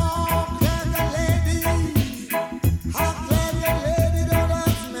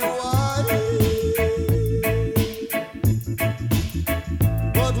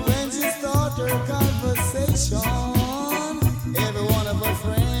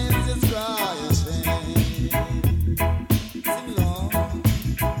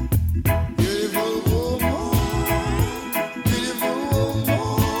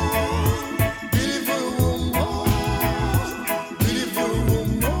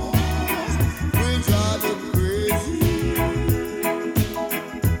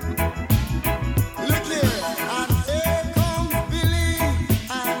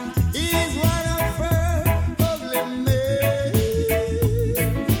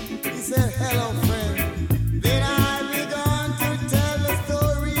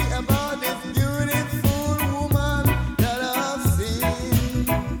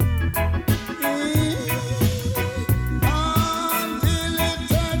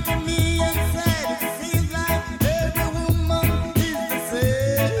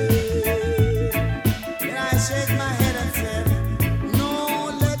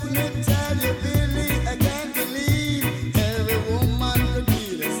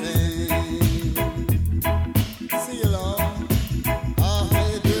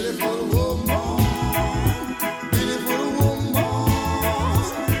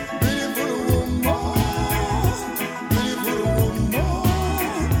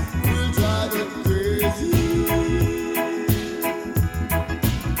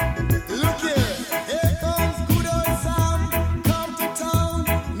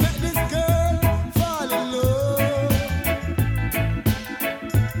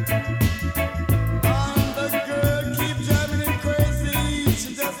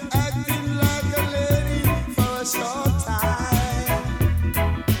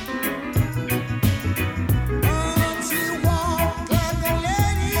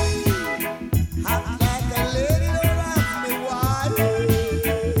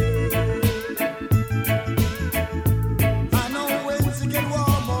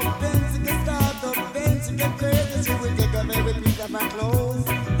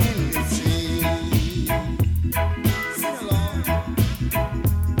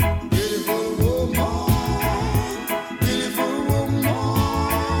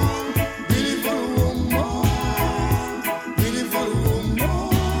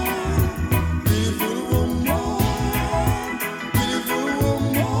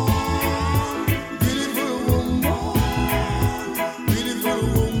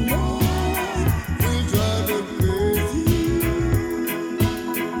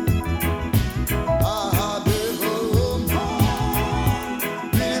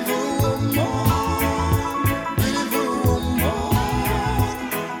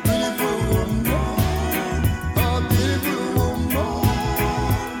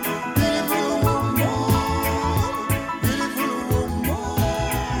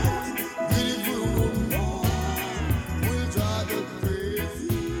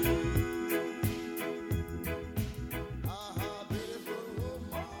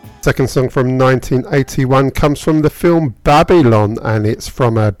 Second song from 1981 comes from the film Babylon, and it's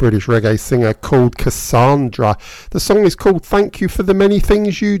from a British reggae singer called Cassandra. The song is called Thank You for the Many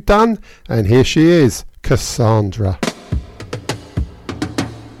Things You Done, and here she is, Cassandra.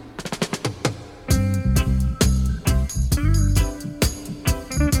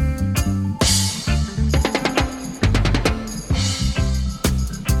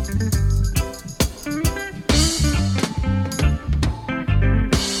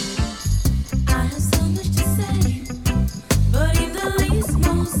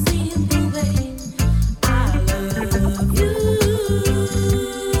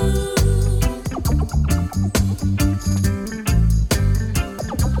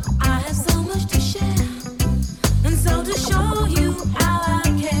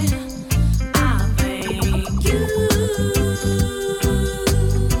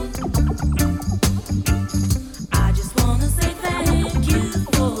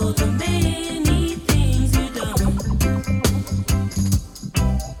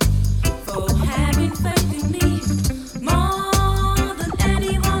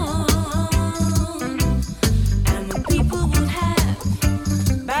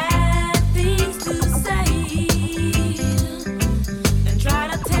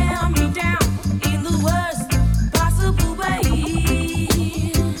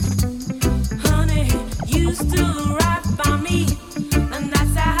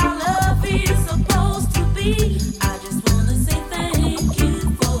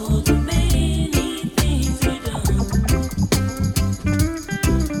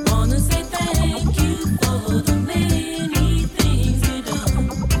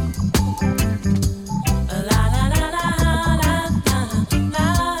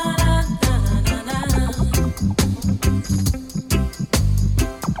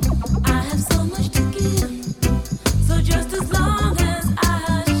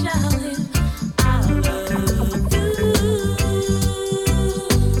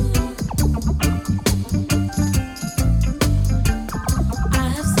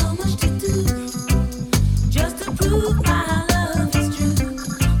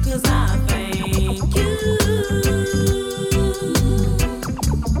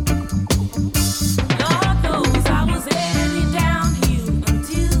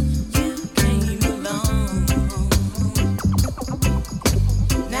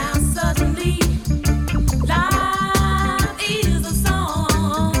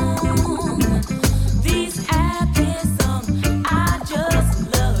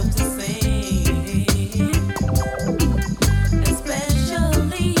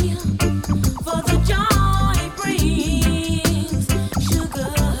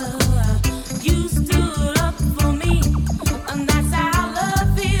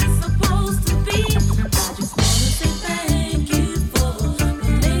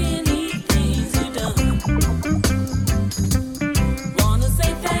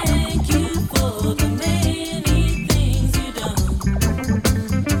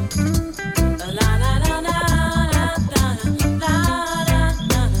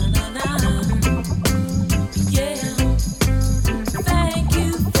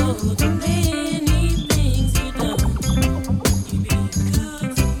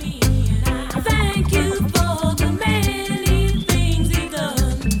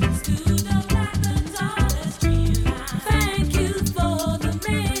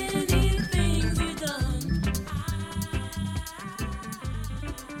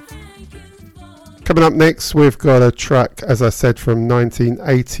 Coming up next, we've got a track, as I said, from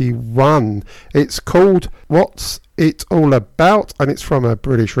 1981. It's called What's It All About, and it's from a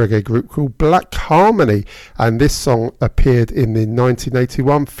British reggae group called Black Harmony, and this song appeared in the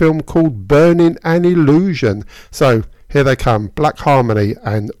 1981 film called Burning an Illusion. So here they come, Black Harmony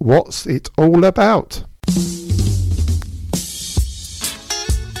and What's It All About.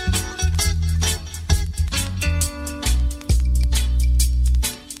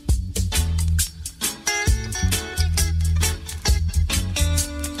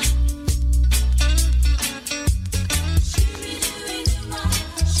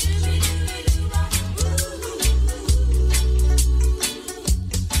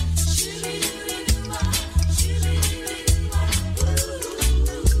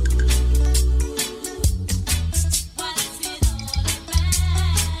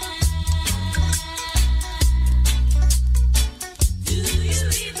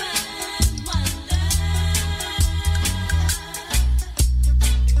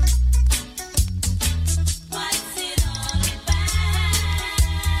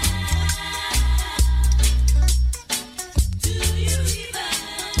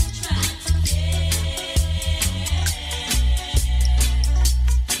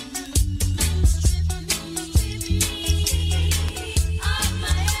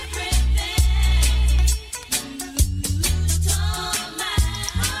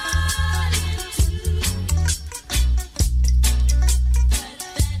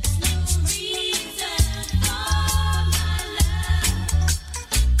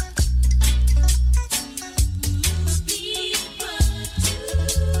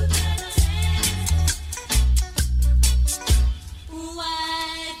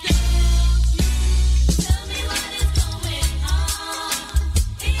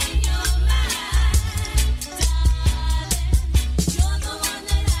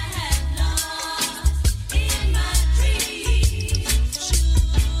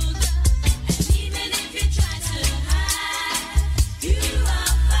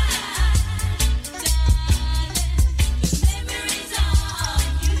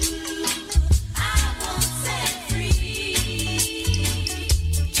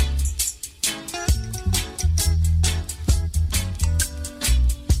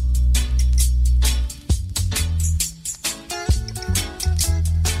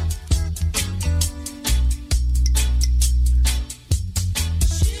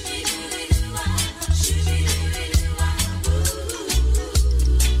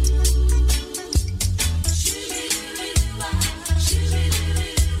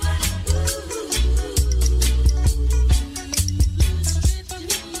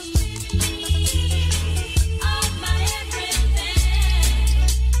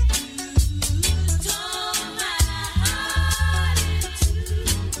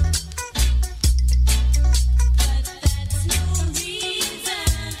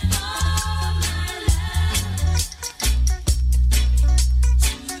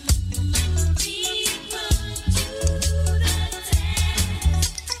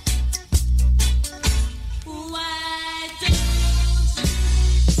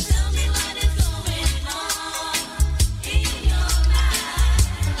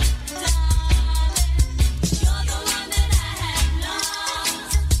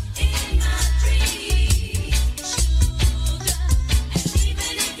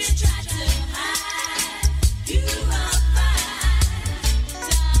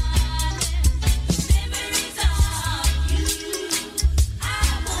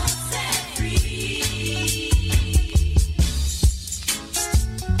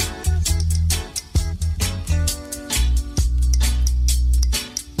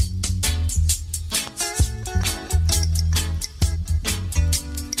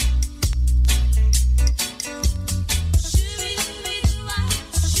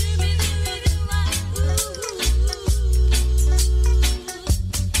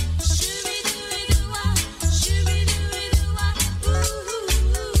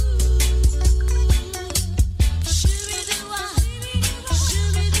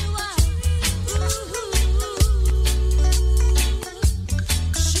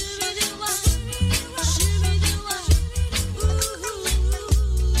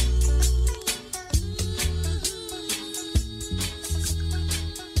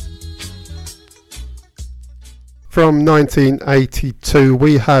 from 1982,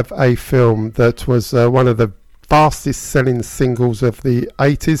 we have a film that was one of the fastest selling singles of the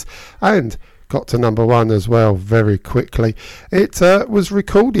 80s and got to number one as well very quickly. It was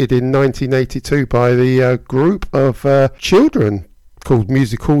recorded in 1982 by the group of children called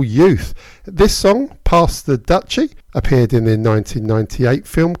Musical Youth. This song, Pass the Dutchie, appeared in the 1998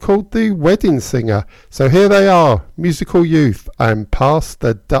 film called The Wedding Singer. So here they are, Musical Youth and Pass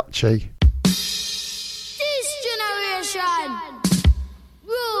the Dutchie. This generation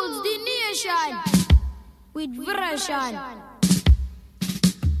rules the nation with version.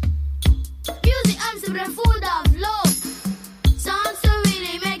 Music and spread full of love. Songs to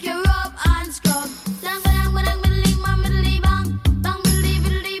really make you rub and scrub.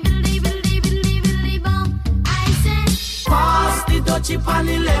 Pass the dutchie on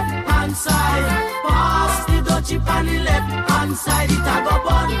the left hand side. Pass the dutchie on the left hand side. It a go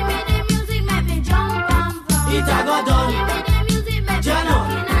bun. Give me the music, make me jump and pump. It a go done. Give me the music, make me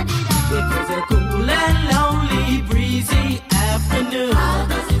looking at it down. It was a cool and lonely, breezy afternoon. How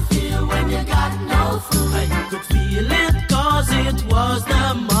does it feel when you got no food? I could feel it cause it was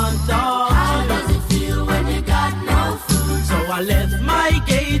the month of How June. does it feel when you got no food? So I left my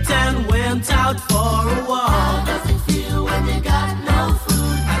gate and went out for a How walk. does it feel when you got no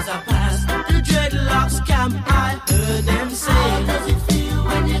food? As I passed the dreadlocks camp, I heard them How say, does it feel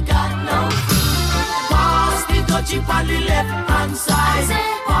when you got no food? pass the dutchie on the left hand side.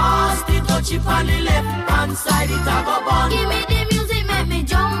 Pass the dutchie on the left hand side. It a go bun. Give me the music, make me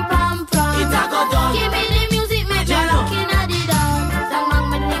jump and prance. It a go done. Give me the music, make me Jello. looking at it down. Bang bang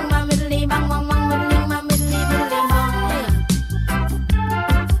middling, bang middling, bang bang bang middling, bang middling, middling, bang.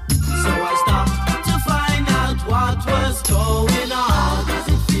 So I stopped to find out what was going How on. does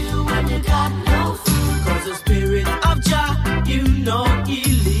it feel when you got no food? Cause the spirit of Jah, you know he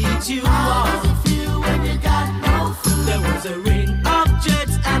leads you How does on. it feel when you got no food? There was a ring of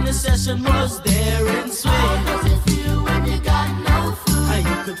jets and the session was there in How swing. does it feel when you got no food? And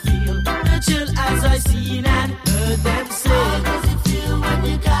you could feel the chill as I seen and heard them How say, does it feel when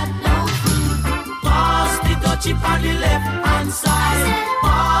you got no food? pass the dutchie on the left hand side.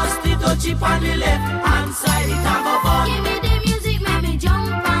 Pass the dutchie on the left hand side. It a go bun. Give me the music, make me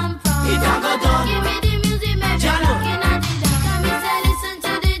jump and prance. It a go done. Give me the music, make me Jello. looking at it down. Me say listen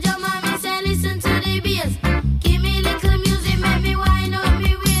to the drum and me say listen to the bass. Give me little music, make me wind up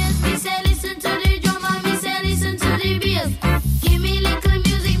me waist. Me say listen to the drum and me say listen to the bass. Give me little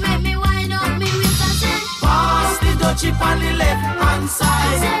music, make me wind up me waist. I say Pass the dutchie on the left hand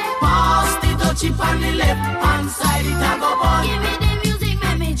side. Pass the dutchie on the left hand side. It a go bun. give me the music,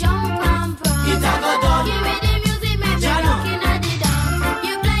 make me jump and prance. It a go done. Give me the music, make me Jello. looking at it down.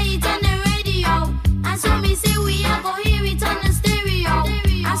 You play it on the radio, and so me say we a go hear it on the stereo.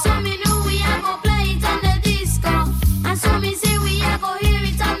 And so me know we a go play it on the disco. And so me say we a go hear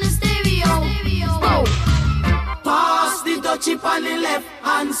it on the stereo. Pass the dutchie on the left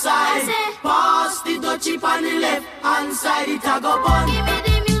hand side. Pass the dutchie on the left hand side. It a go bun. Give me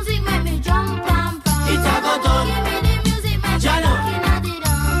the music, make me jump and prance. It a go done. Give me the music, make me Jello. looking at it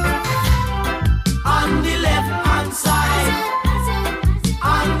down. On the left hand side.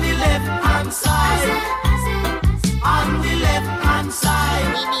 On the left hand side. On the left hand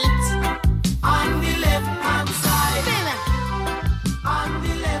side. On the left hand side. On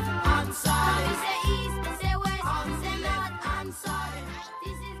the left hand side. Say east, say west, say north and south.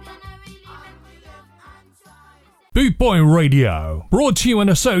 This is gonna really make me love and try. Boot Boy Radio, brought to you in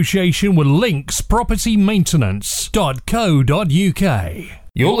association with linkspropertymaintenance.co.uk.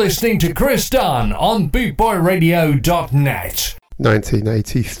 You're listening to Chris Dunn on bootboyradio.net.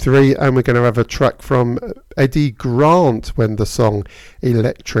 1983, and we're going to have a track from Eddie Grant when the song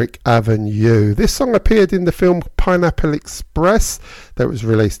Electric Avenue. This song appeared in the film Pineapple Express that was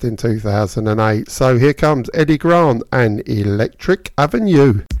released in 2008. So here comes Eddie Grant and Electric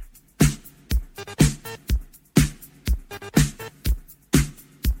Avenue.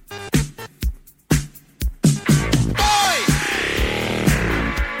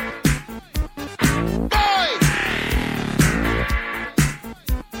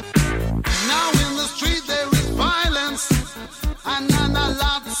 Now in the street there is violence, and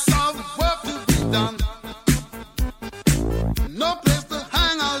lots of work to be done. No place to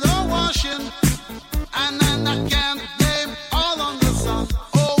hang out or washing, and I can't blame all on the sun.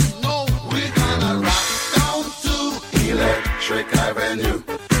 Oh no, we're gonna rock down to Electric Avenue,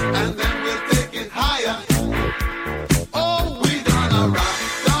 and then we'll take it higher. Oh, we're gonna rock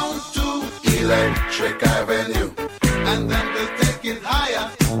down to Electric Avenue, and then we'll take it higher.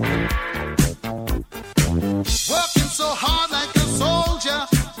 Working so hard like a soldier,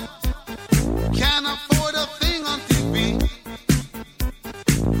 can't afford a thing until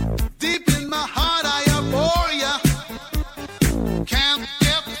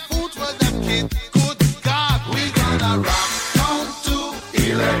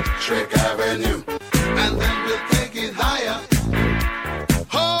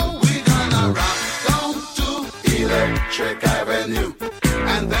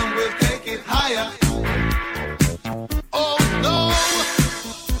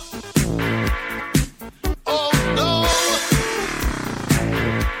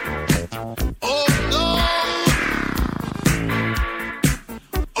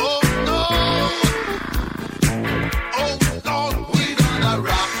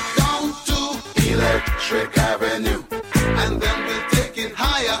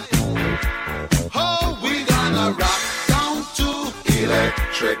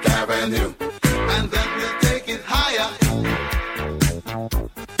Electric Avenue, and then we'll take it higher.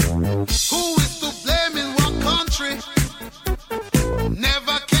 Who is to blame in what country?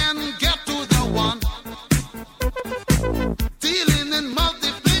 Never can get to the one. Dealing in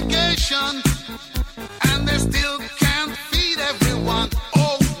multiplication, and they still can't feed everyone.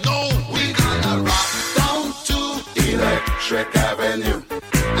 Oh no, we're gonna rock down to Electric Avenue,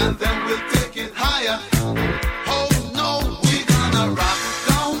 and then we'll take it higher. Oh no, we're gonna rock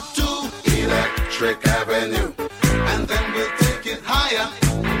down to Electric Avenue, and then we'll take it higher.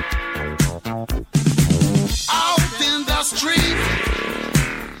 Out in the street,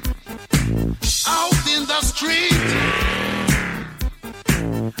 out in the street,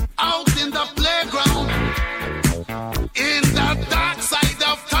 out in the playground, in the dark side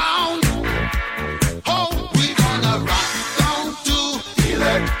of town. Oh, we're gonna rock down to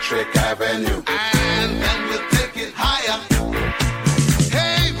Electric Avenue, and then we'll take it higher.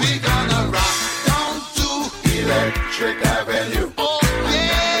 Hey, we're gonna rock down to Electric Avenue. Oh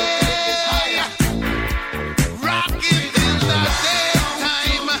yeah, rock it in the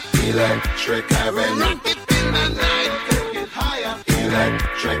daytime, Electric Avenue. Rock it in the night, take it higher,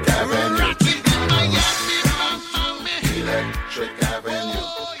 Electric Avenue. Rock it in Miami, Miami, Electric Avenue.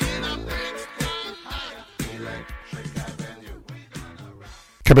 Oh, in a big town higher, Electric Avenue.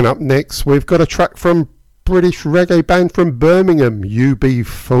 Coming up next, we've got a track from British reggae band from Birmingham,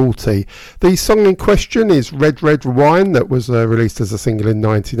 UB40. The song in question is Red Red Wine, that was released as a single in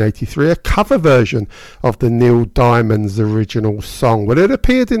 1983, a cover version of the Neil Diamond's original song. Well, it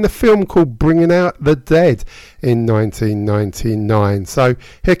appeared in the film called Bringing Out the Dead in 1999. So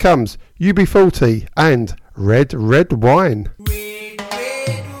here comes UB40 and Red Red Wine.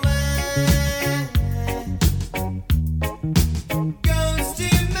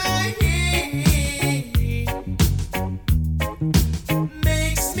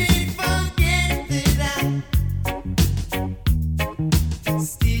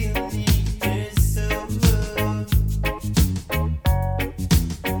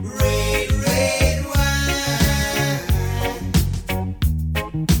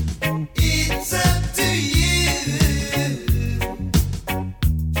 It's up to you.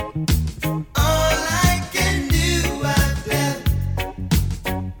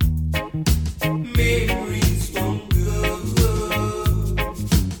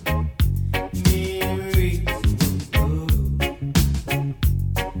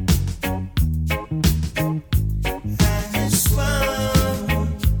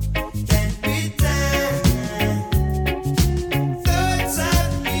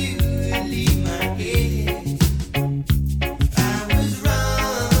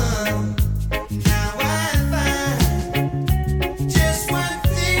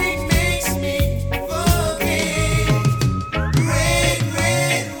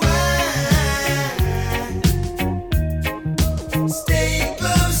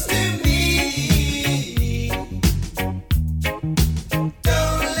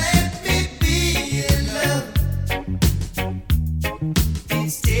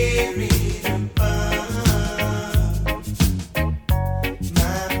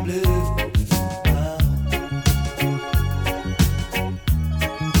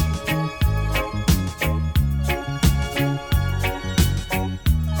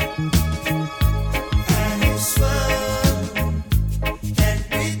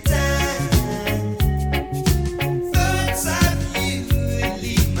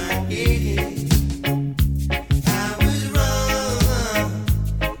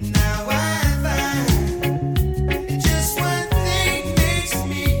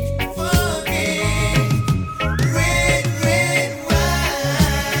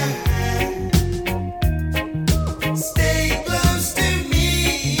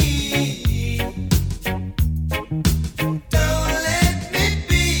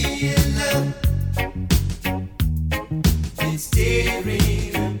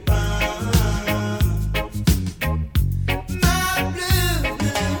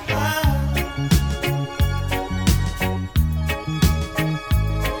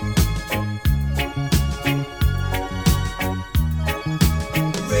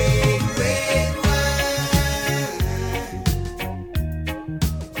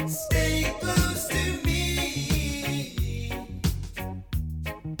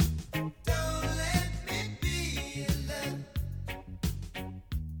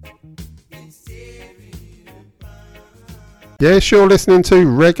 Yes, you're listening to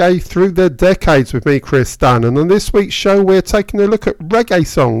Reggae Through the Decades with me, Chris Dunn, and on this week's show we're taking a look at reggae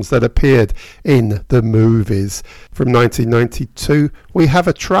songs that appeared in the movies. From 1992 we have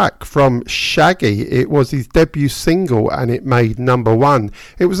a track from Shaggy. It was his debut single and it made #1.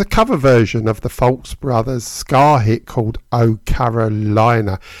 It was a cover version of the Folks Brothers ska hit called Oh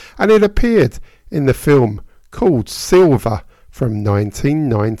Carolina, and it appeared in the film called Silver from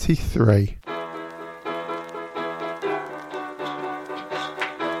 1993.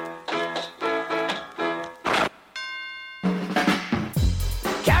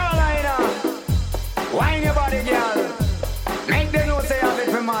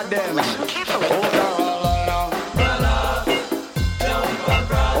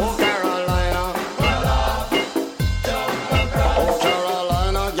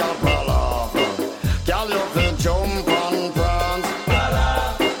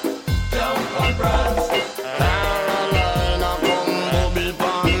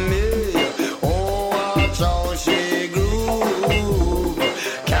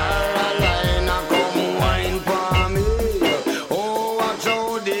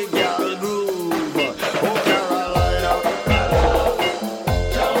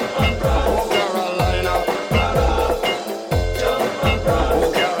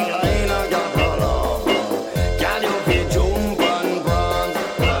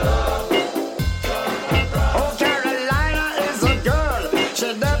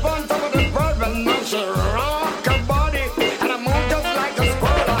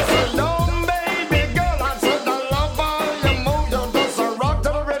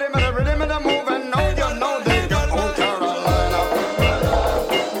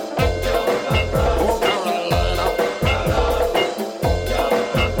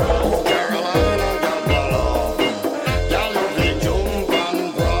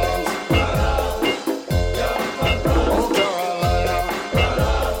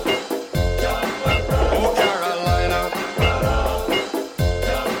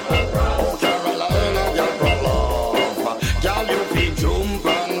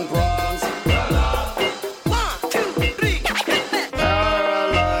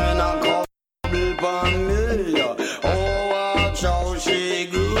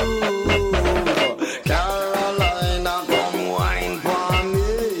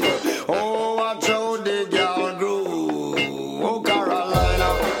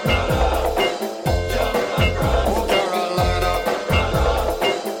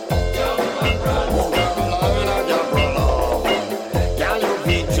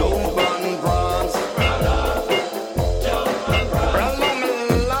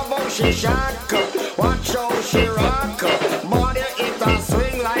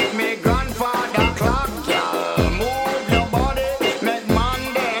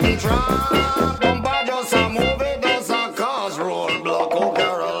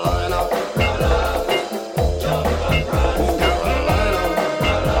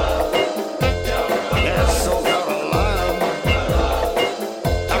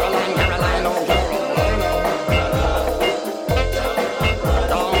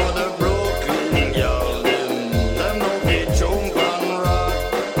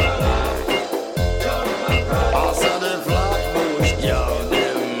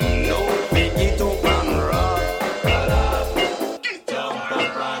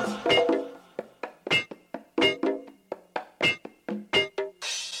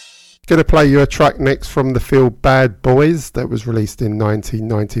 Going to play you a track next from the film Bad Boys that was released in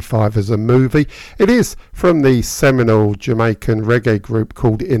 1995 as a movie. It is from the seminal Jamaican reggae group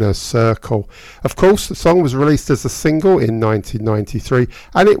called Inner Circle. Of course, the song was released as a single in 1993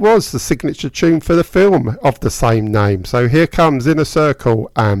 and it was the signature tune for the film of the same name. So here comes Inner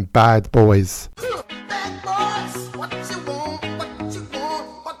Circle and Bad Boys. Bad boys, what you want, what you want,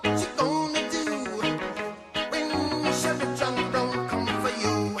 what you gonna do when Chevy John Brown come for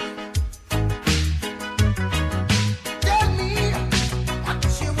you? Tell me what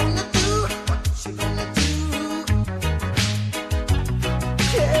you wanna do, what you gonna do?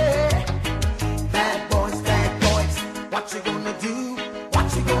 Yeah, bad boys, what you gonna do?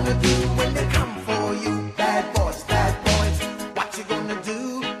 What you gonna do when they come for you? Bad boys, what you gonna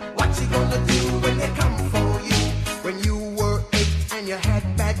do? What you gonna do when they come for you? When you were 8 and you had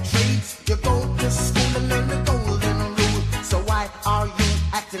bad traits, you go to school and learn the golden rule. So why are you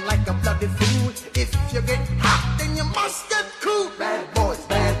acting like a bloody fool? If you get hot, then you must get cool. Bad boys,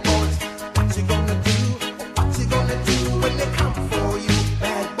 what you gonna do? What you gonna do when they come for you?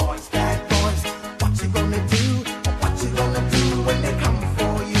 Bad boys, what you gonna do? What you gonna do when they come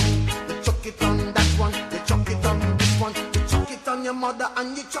for you? You chuck it on that one, you chuck it on this one, you chuck it on your mother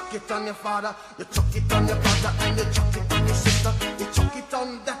and you chuck it on your father. father. You chuck it on your brother and you chuck it on your sister. You chuck it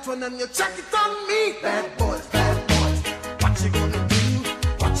on that one and you chuck it on me. Bad boys, what you gonna do?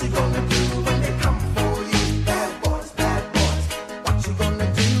 What you gonna do when they come for you? Bad boys, what you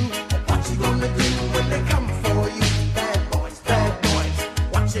gonna do? What you gonna do when they come for you? Bad boys,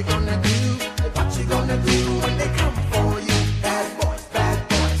 what you gonna do? What you gonna do when they come for you? Bad boys,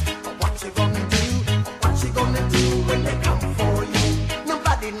 what you gonna do? What you gonna do when they come for you?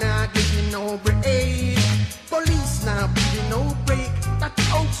 Nobody now give you no break. Police now give you no break. That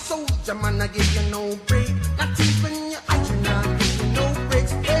old soldier man I give you no break. Not even your eyes now give you no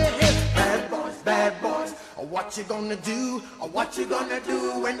breaks. Hey, hey, bad boys, what you gonna do? What you gonna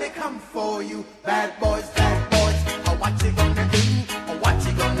do when they come for you? Bad boys, what you gonna do? What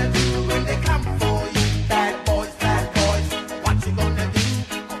you gonna do when they come for you? Bad boys, what you gonna do?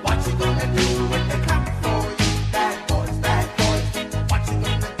 What you gonna do when they come for you? Bad boys, what you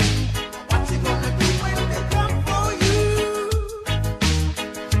gonna do? What you gonna do when they come for you?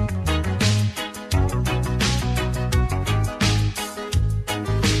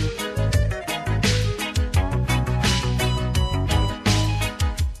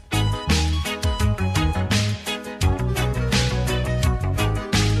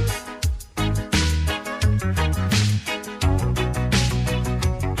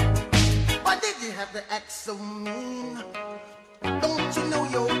 Why did you have to act so mean? Don't you know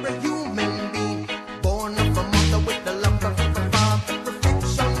you're a human being? Born of a mother with the love of a father.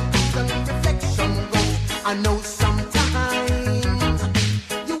 Perfection comes and reflection goes. I know sometimes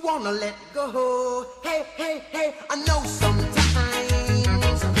you wanna let go. Hey, hey, hey, I know sometimes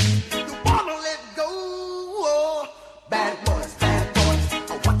you wanna let go. Bad boys,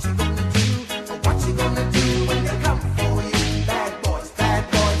 what you gonna do? What you gonna do when they come for you? Bad boys,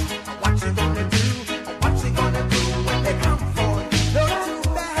 what you gonna do? What you gonna do when they come for you? You're too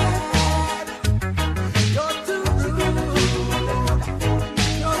bad. You're too rude.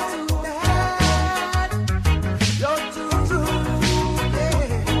 You're too bad. You're too rude. Yeah.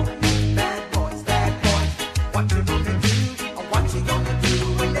 Bad boys, what you gonna do? What you gonna do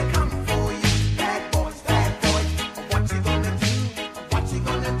when they come for you? Bad boys, what you gonna do? What you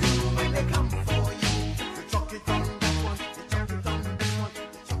gonna do when they come for you? You chuck it on that one, you chuck it on this one, you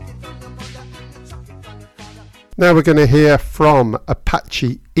chuck it on your mother and you chuck it on your father. Now we're going to hear from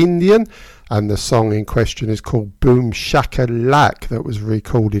Apache Indian, and the song in question is called Boom Shaka Lack, that was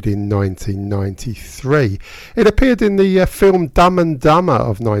recorded in 1993. It appeared in the film Dumb and Dumber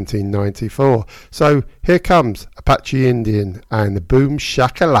of 1994. So here comes Apache Indian and Boom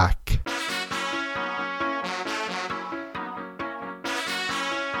Shaka Lack.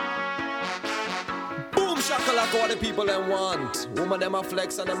 Boom shakalaka what the people them want. Woman them a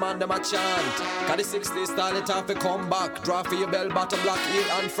flex and the man them a chant. Cause the 60s style it have to come back. Draw for your bell bottom black heel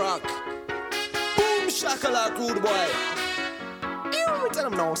and frock. Boom shakalaka rude boy. You tell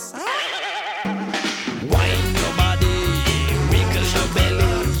them no sir. Wine your body, wiggle your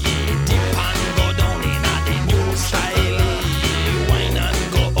belly, dip and go down in a the new style. Wine and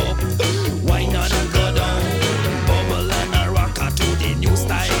go up, wine and go down, bubble and a rocker to the new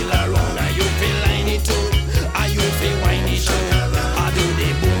style around. Are you feel line it up? Are you feel wine it up? I do the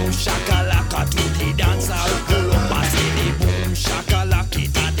boom shakalaka to the dancer. Pull up and say the boom shakalaka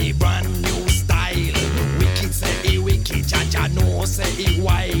it a the brand new style. Wicked say it wicked, Jaja no say it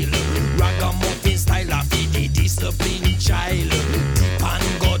wild. Ragamuffin style of the discipline child. Dip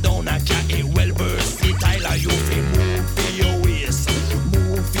and go down a cat a well versatile. You feel move for your waist,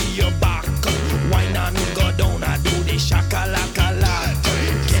 move for your back. Wine and go down a do the shakalaka lot.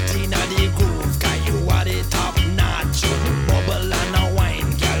 Get in a the groove, cause you are the top notch. Bubble and a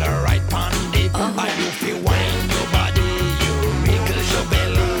wine, girl right pon the. You feel wine your body, you wiggle your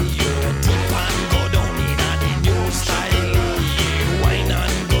belly, you dip and go down in a the new style. You wine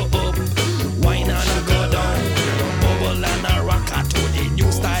and go up, wine and go down, bubble and a rocker to the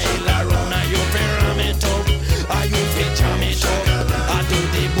new style around. You feel ram it up, you feel jam it up. I do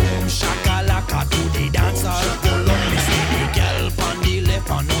the boom shakalaka to the dancer. Pull up, me see the girl pon the left,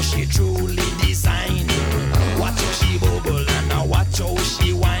 I know she truly design. Watch how she bubble and I watch how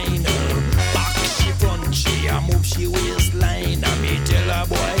she whine. Back she front, she a move she waistline. And me tell her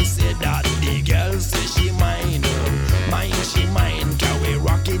boy say that the girl say she mine. Mine she mine, can we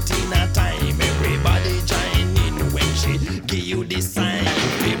rock it in a time? Everybody join in when she give you the sign.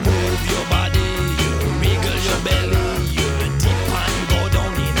 We move your body, you wiggle your belly, you dip and go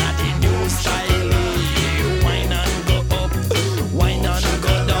down in a the new style. You wine and go up, wine and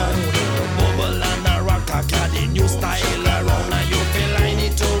go down,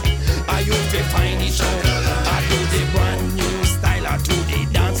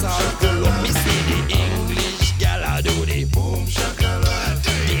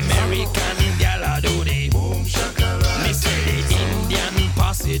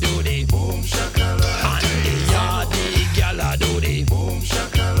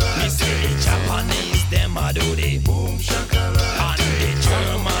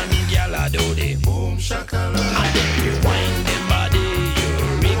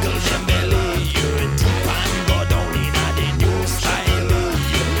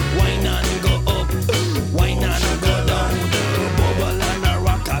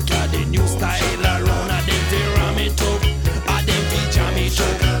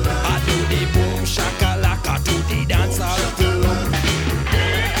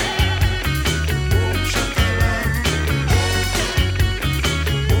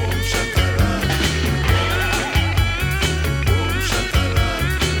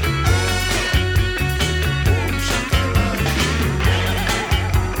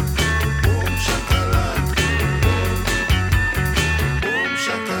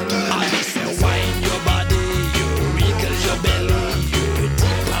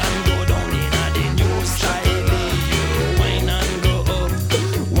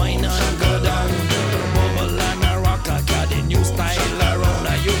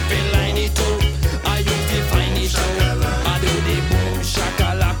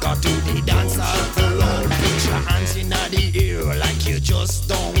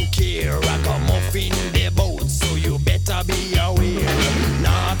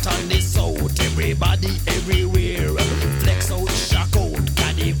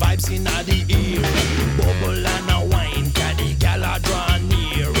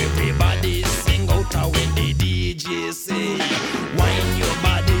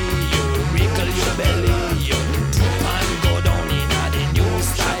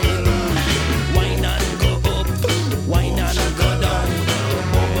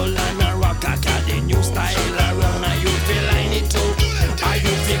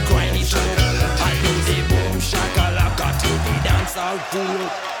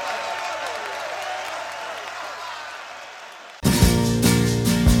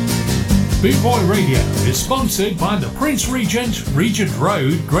 Boot Boy Radio is sponsored by the Prince Regent, Regent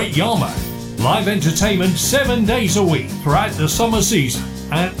Road, Great Yarmouth. Live entertainment 7 days a week throughout the summer season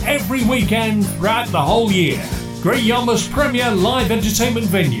and every weekend throughout the whole year. Great Yarmouth's premier live entertainment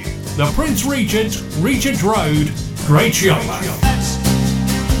venue, the Prince Regent, Regent Road, Great Yarmouth.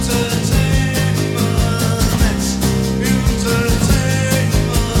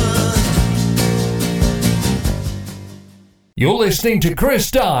 You're listening to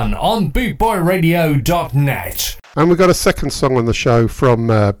Chris Dunn on bootboyradio.net. And we've got a second song on the show from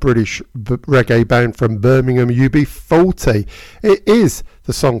a British reggae band from Birmingham, UB40. It is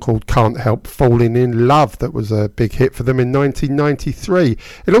the song called Can't Help Falling in Love that was a big hit for them in 1993.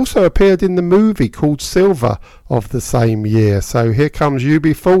 It also appeared in the movie called Silver of the same year. So here comes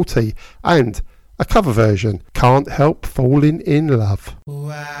UB40 and a cover version, Can't Help Falling in Love.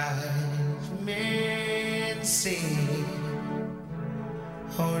 Wise men say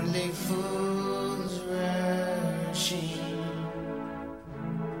only fools rushing,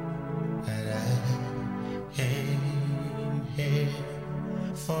 but I am here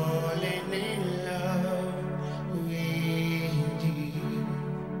falling in love with you.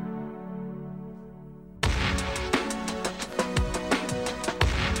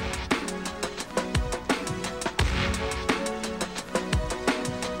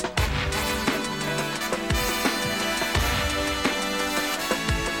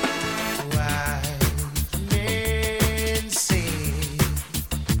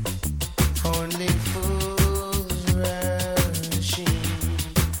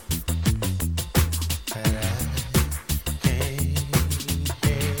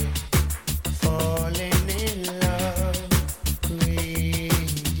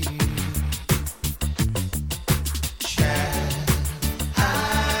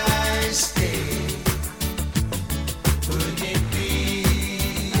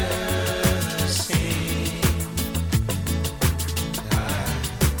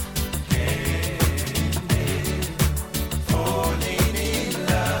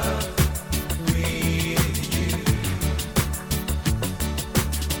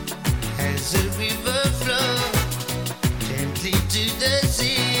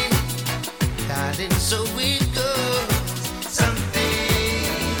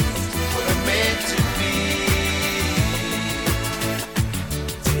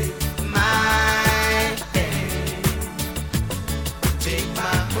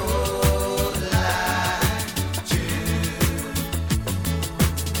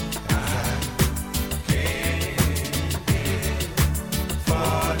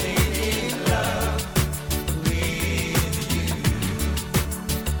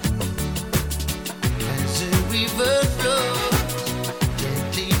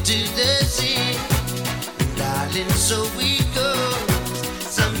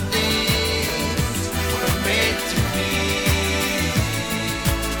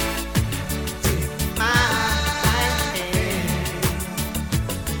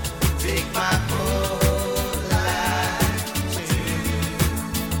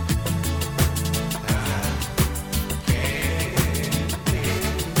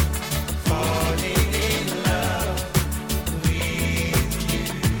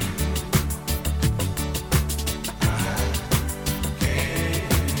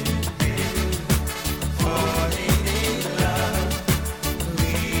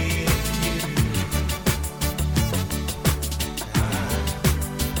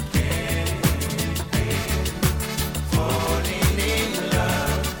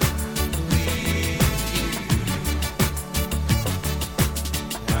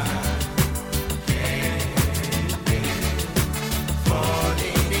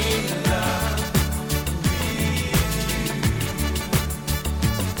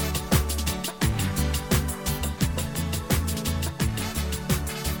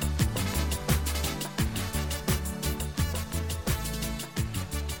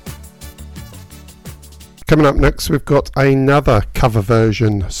 Coming up next, we've got another cover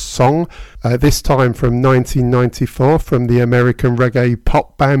version song, this time from 1994 from the American reggae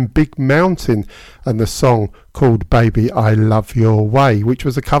pop band Big Mountain, and the song called Baby I Love Your Way, which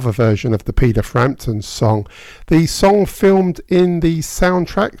was a cover version of the Peter Frampton song. The song filmed in the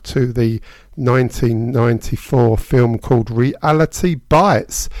soundtrack to the 1994 film called Reality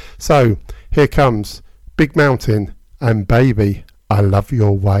Bites. So here comes Big Mountain and Baby I Love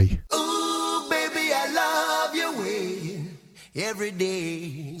Your Way. Every day,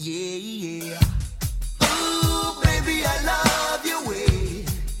 yeah, yeah. Ooh, baby, I love your way.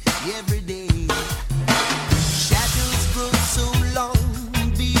 Every day. Shadows grow so long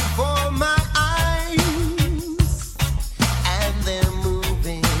before my eyes, and they're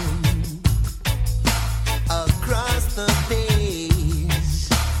moving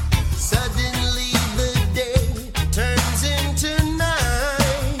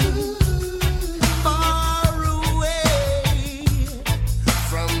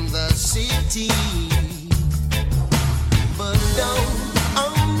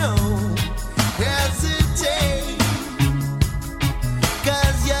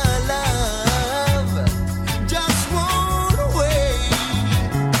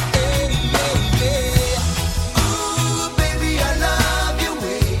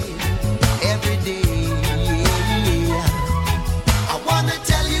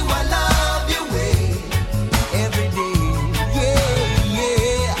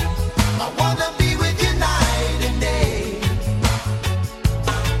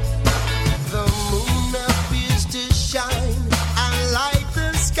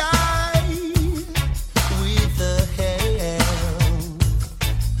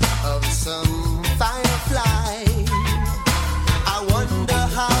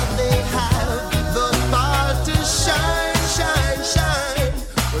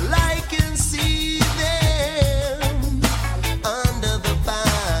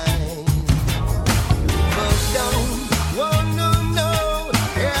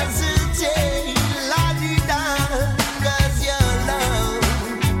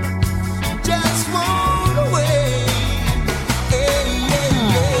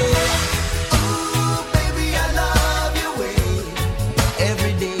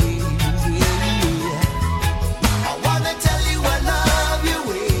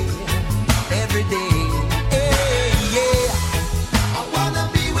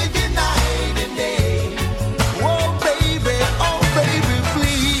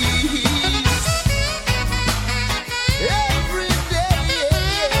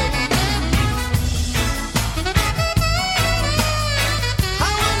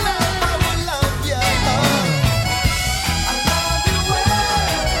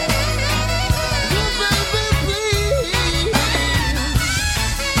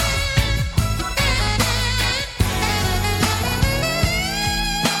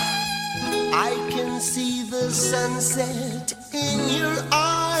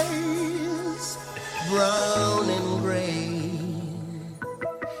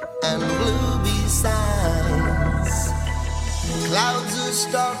we're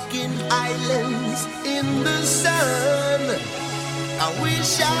stuck in islands in the sun. I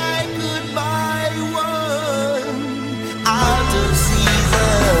wish I could buy one out of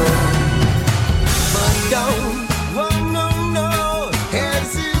season, but don't, oh no, no,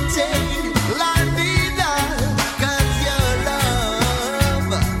 hesitate, la vida, 'cause your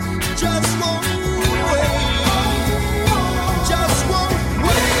love just won't wait, just won't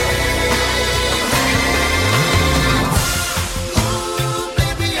wait. Ooh,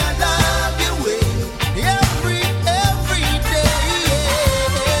 baby, I love your way every day.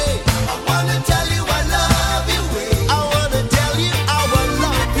 I wanna tell you I love your way. I wanna tell you how I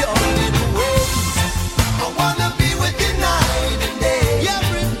love your little ways. I wanna be with you night and day,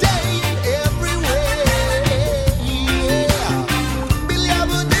 every day and every way. Yeah. Billy, I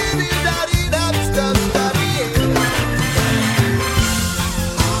would daddy, that stuff, daddy.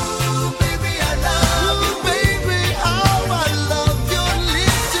 Ooh, baby, I love you, baby. How I love your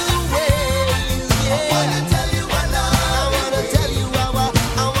little ways. Yeah. I wanna tell you I love. I wanna tell you how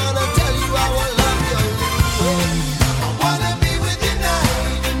I wanna tell you how I love your little ways. I wanna be with you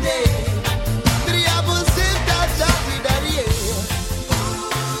night and day. Billy, I would say that, daddy, daddy. Yeah.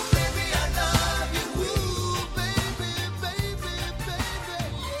 Ooh, baby, I love you. Ooh, baby, baby, baby.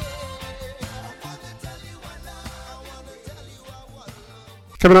 Yeah. I wanna tell you I love. I wanna tell you how I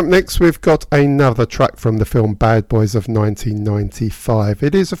love. Coming up next, we've got another track from the film Bad Boys of 1995.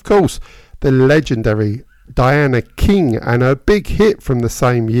 It is, of course, the legendary Diana King and her big hit from the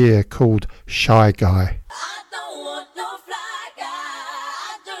same year called Shy Guy. I don't want no fly guy.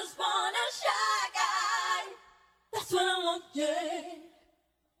 I just want a shy guy. That's what I want, yeah.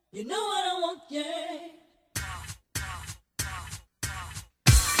 You know what I want, yeah.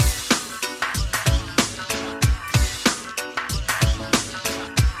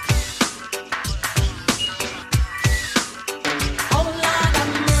 Oh Lord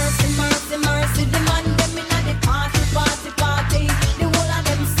have mercy, mercy, mercy. The man them inna the party, party, party. The whole of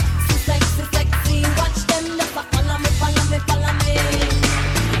them sexy, sexy, sexy. Watch them just a follow me, follow me, follow me.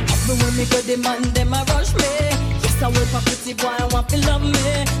 Everywhere me go, the man them a rush me. Yes, I will a pretty boy, I want to love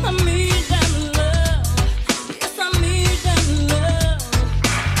me. I need them love. Yes, I need them love.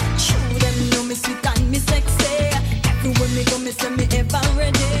 Show them know me sweet and me sexy. Everywhere me go, me say me ever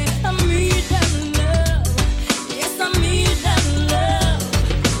ready. I need them love. Yes, I need them love.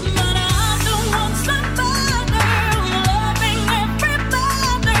 But I don't want somebody loving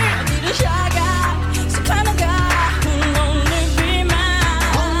everybody. I need a shy guy, some kind of guy who'll only be mine.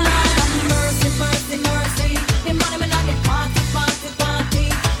 Oh Lord have mercy, mercy, mercy. The money me not the party, party, party.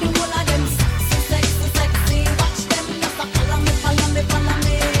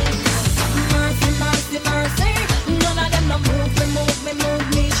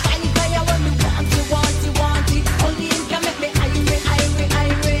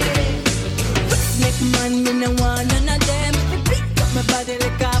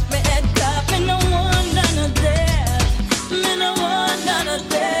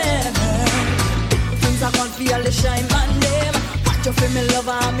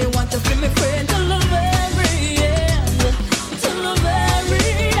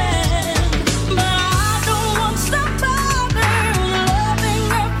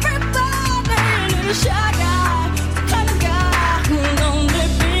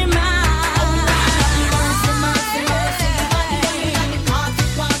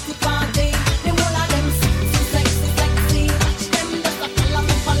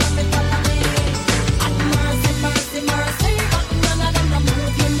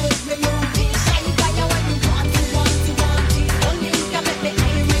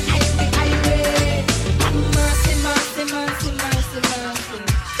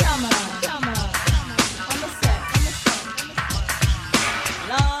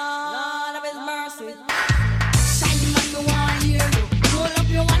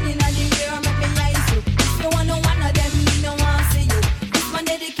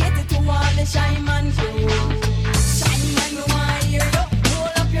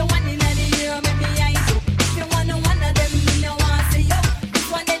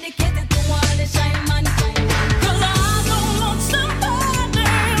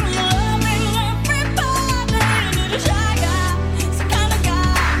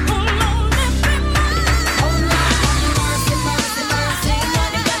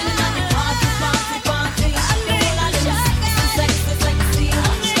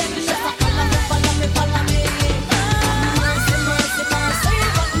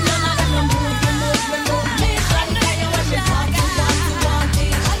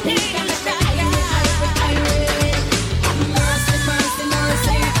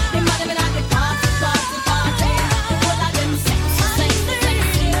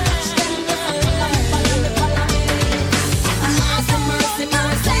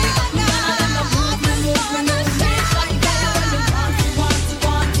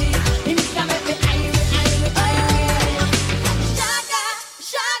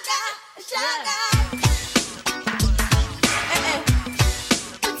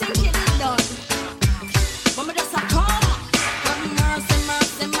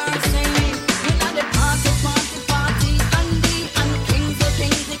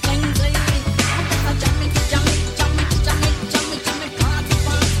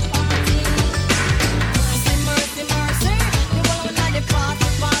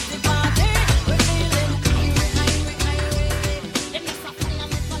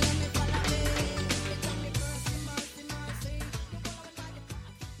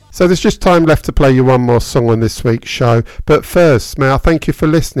 So there's just time left to play you one more song on this week's show. But first, may I thank you for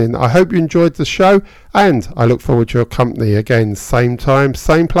listening. I hope you enjoyed the show, and I look forward to your company again, same time,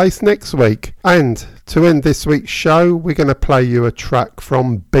 same place next week. And to end this week's show, we're going to play you a track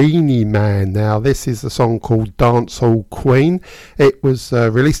from Beanie Man. Now, this is a song called Dancehall Queen. It was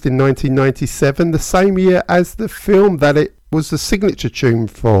released in 1997, the same year as the film that it was the signature tune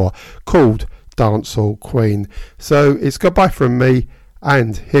for, called Dancehall Queen. So it's goodbye from me,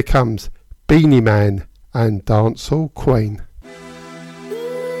 and here comes Beanie Man and Dancehall Queen.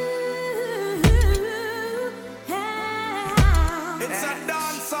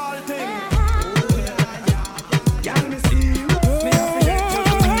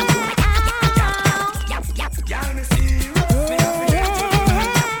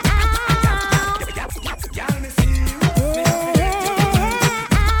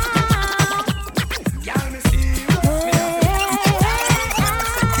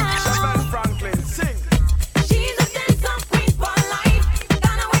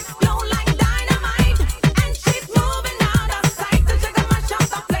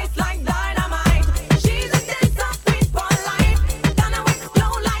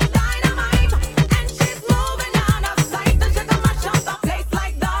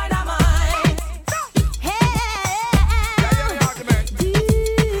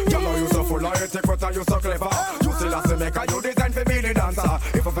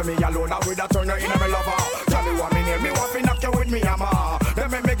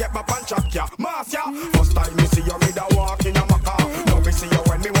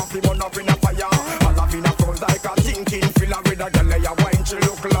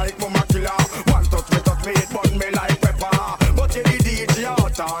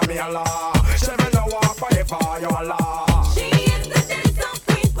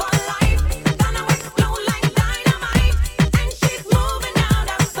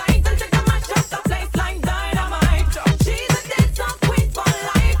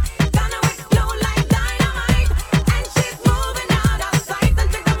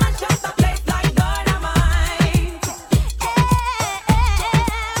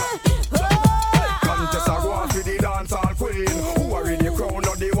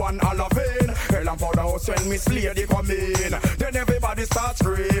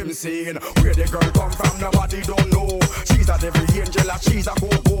 Where the girl come from, nobody don't know. She's a devil angel, and she's a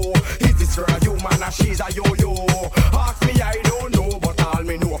go-go. Is this girl human, and she's a yo-yo? Ask me, I don't know, but all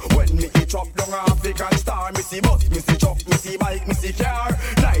me know. When me eat up down African star, me see bus, me see truck, me see bike, me see car.